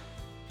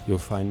 You'll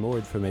find more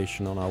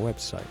information on our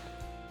website.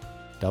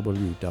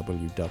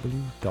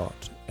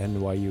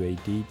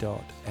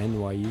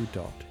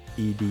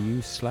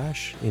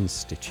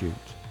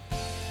 www.nyuad.nyu.edu/institute.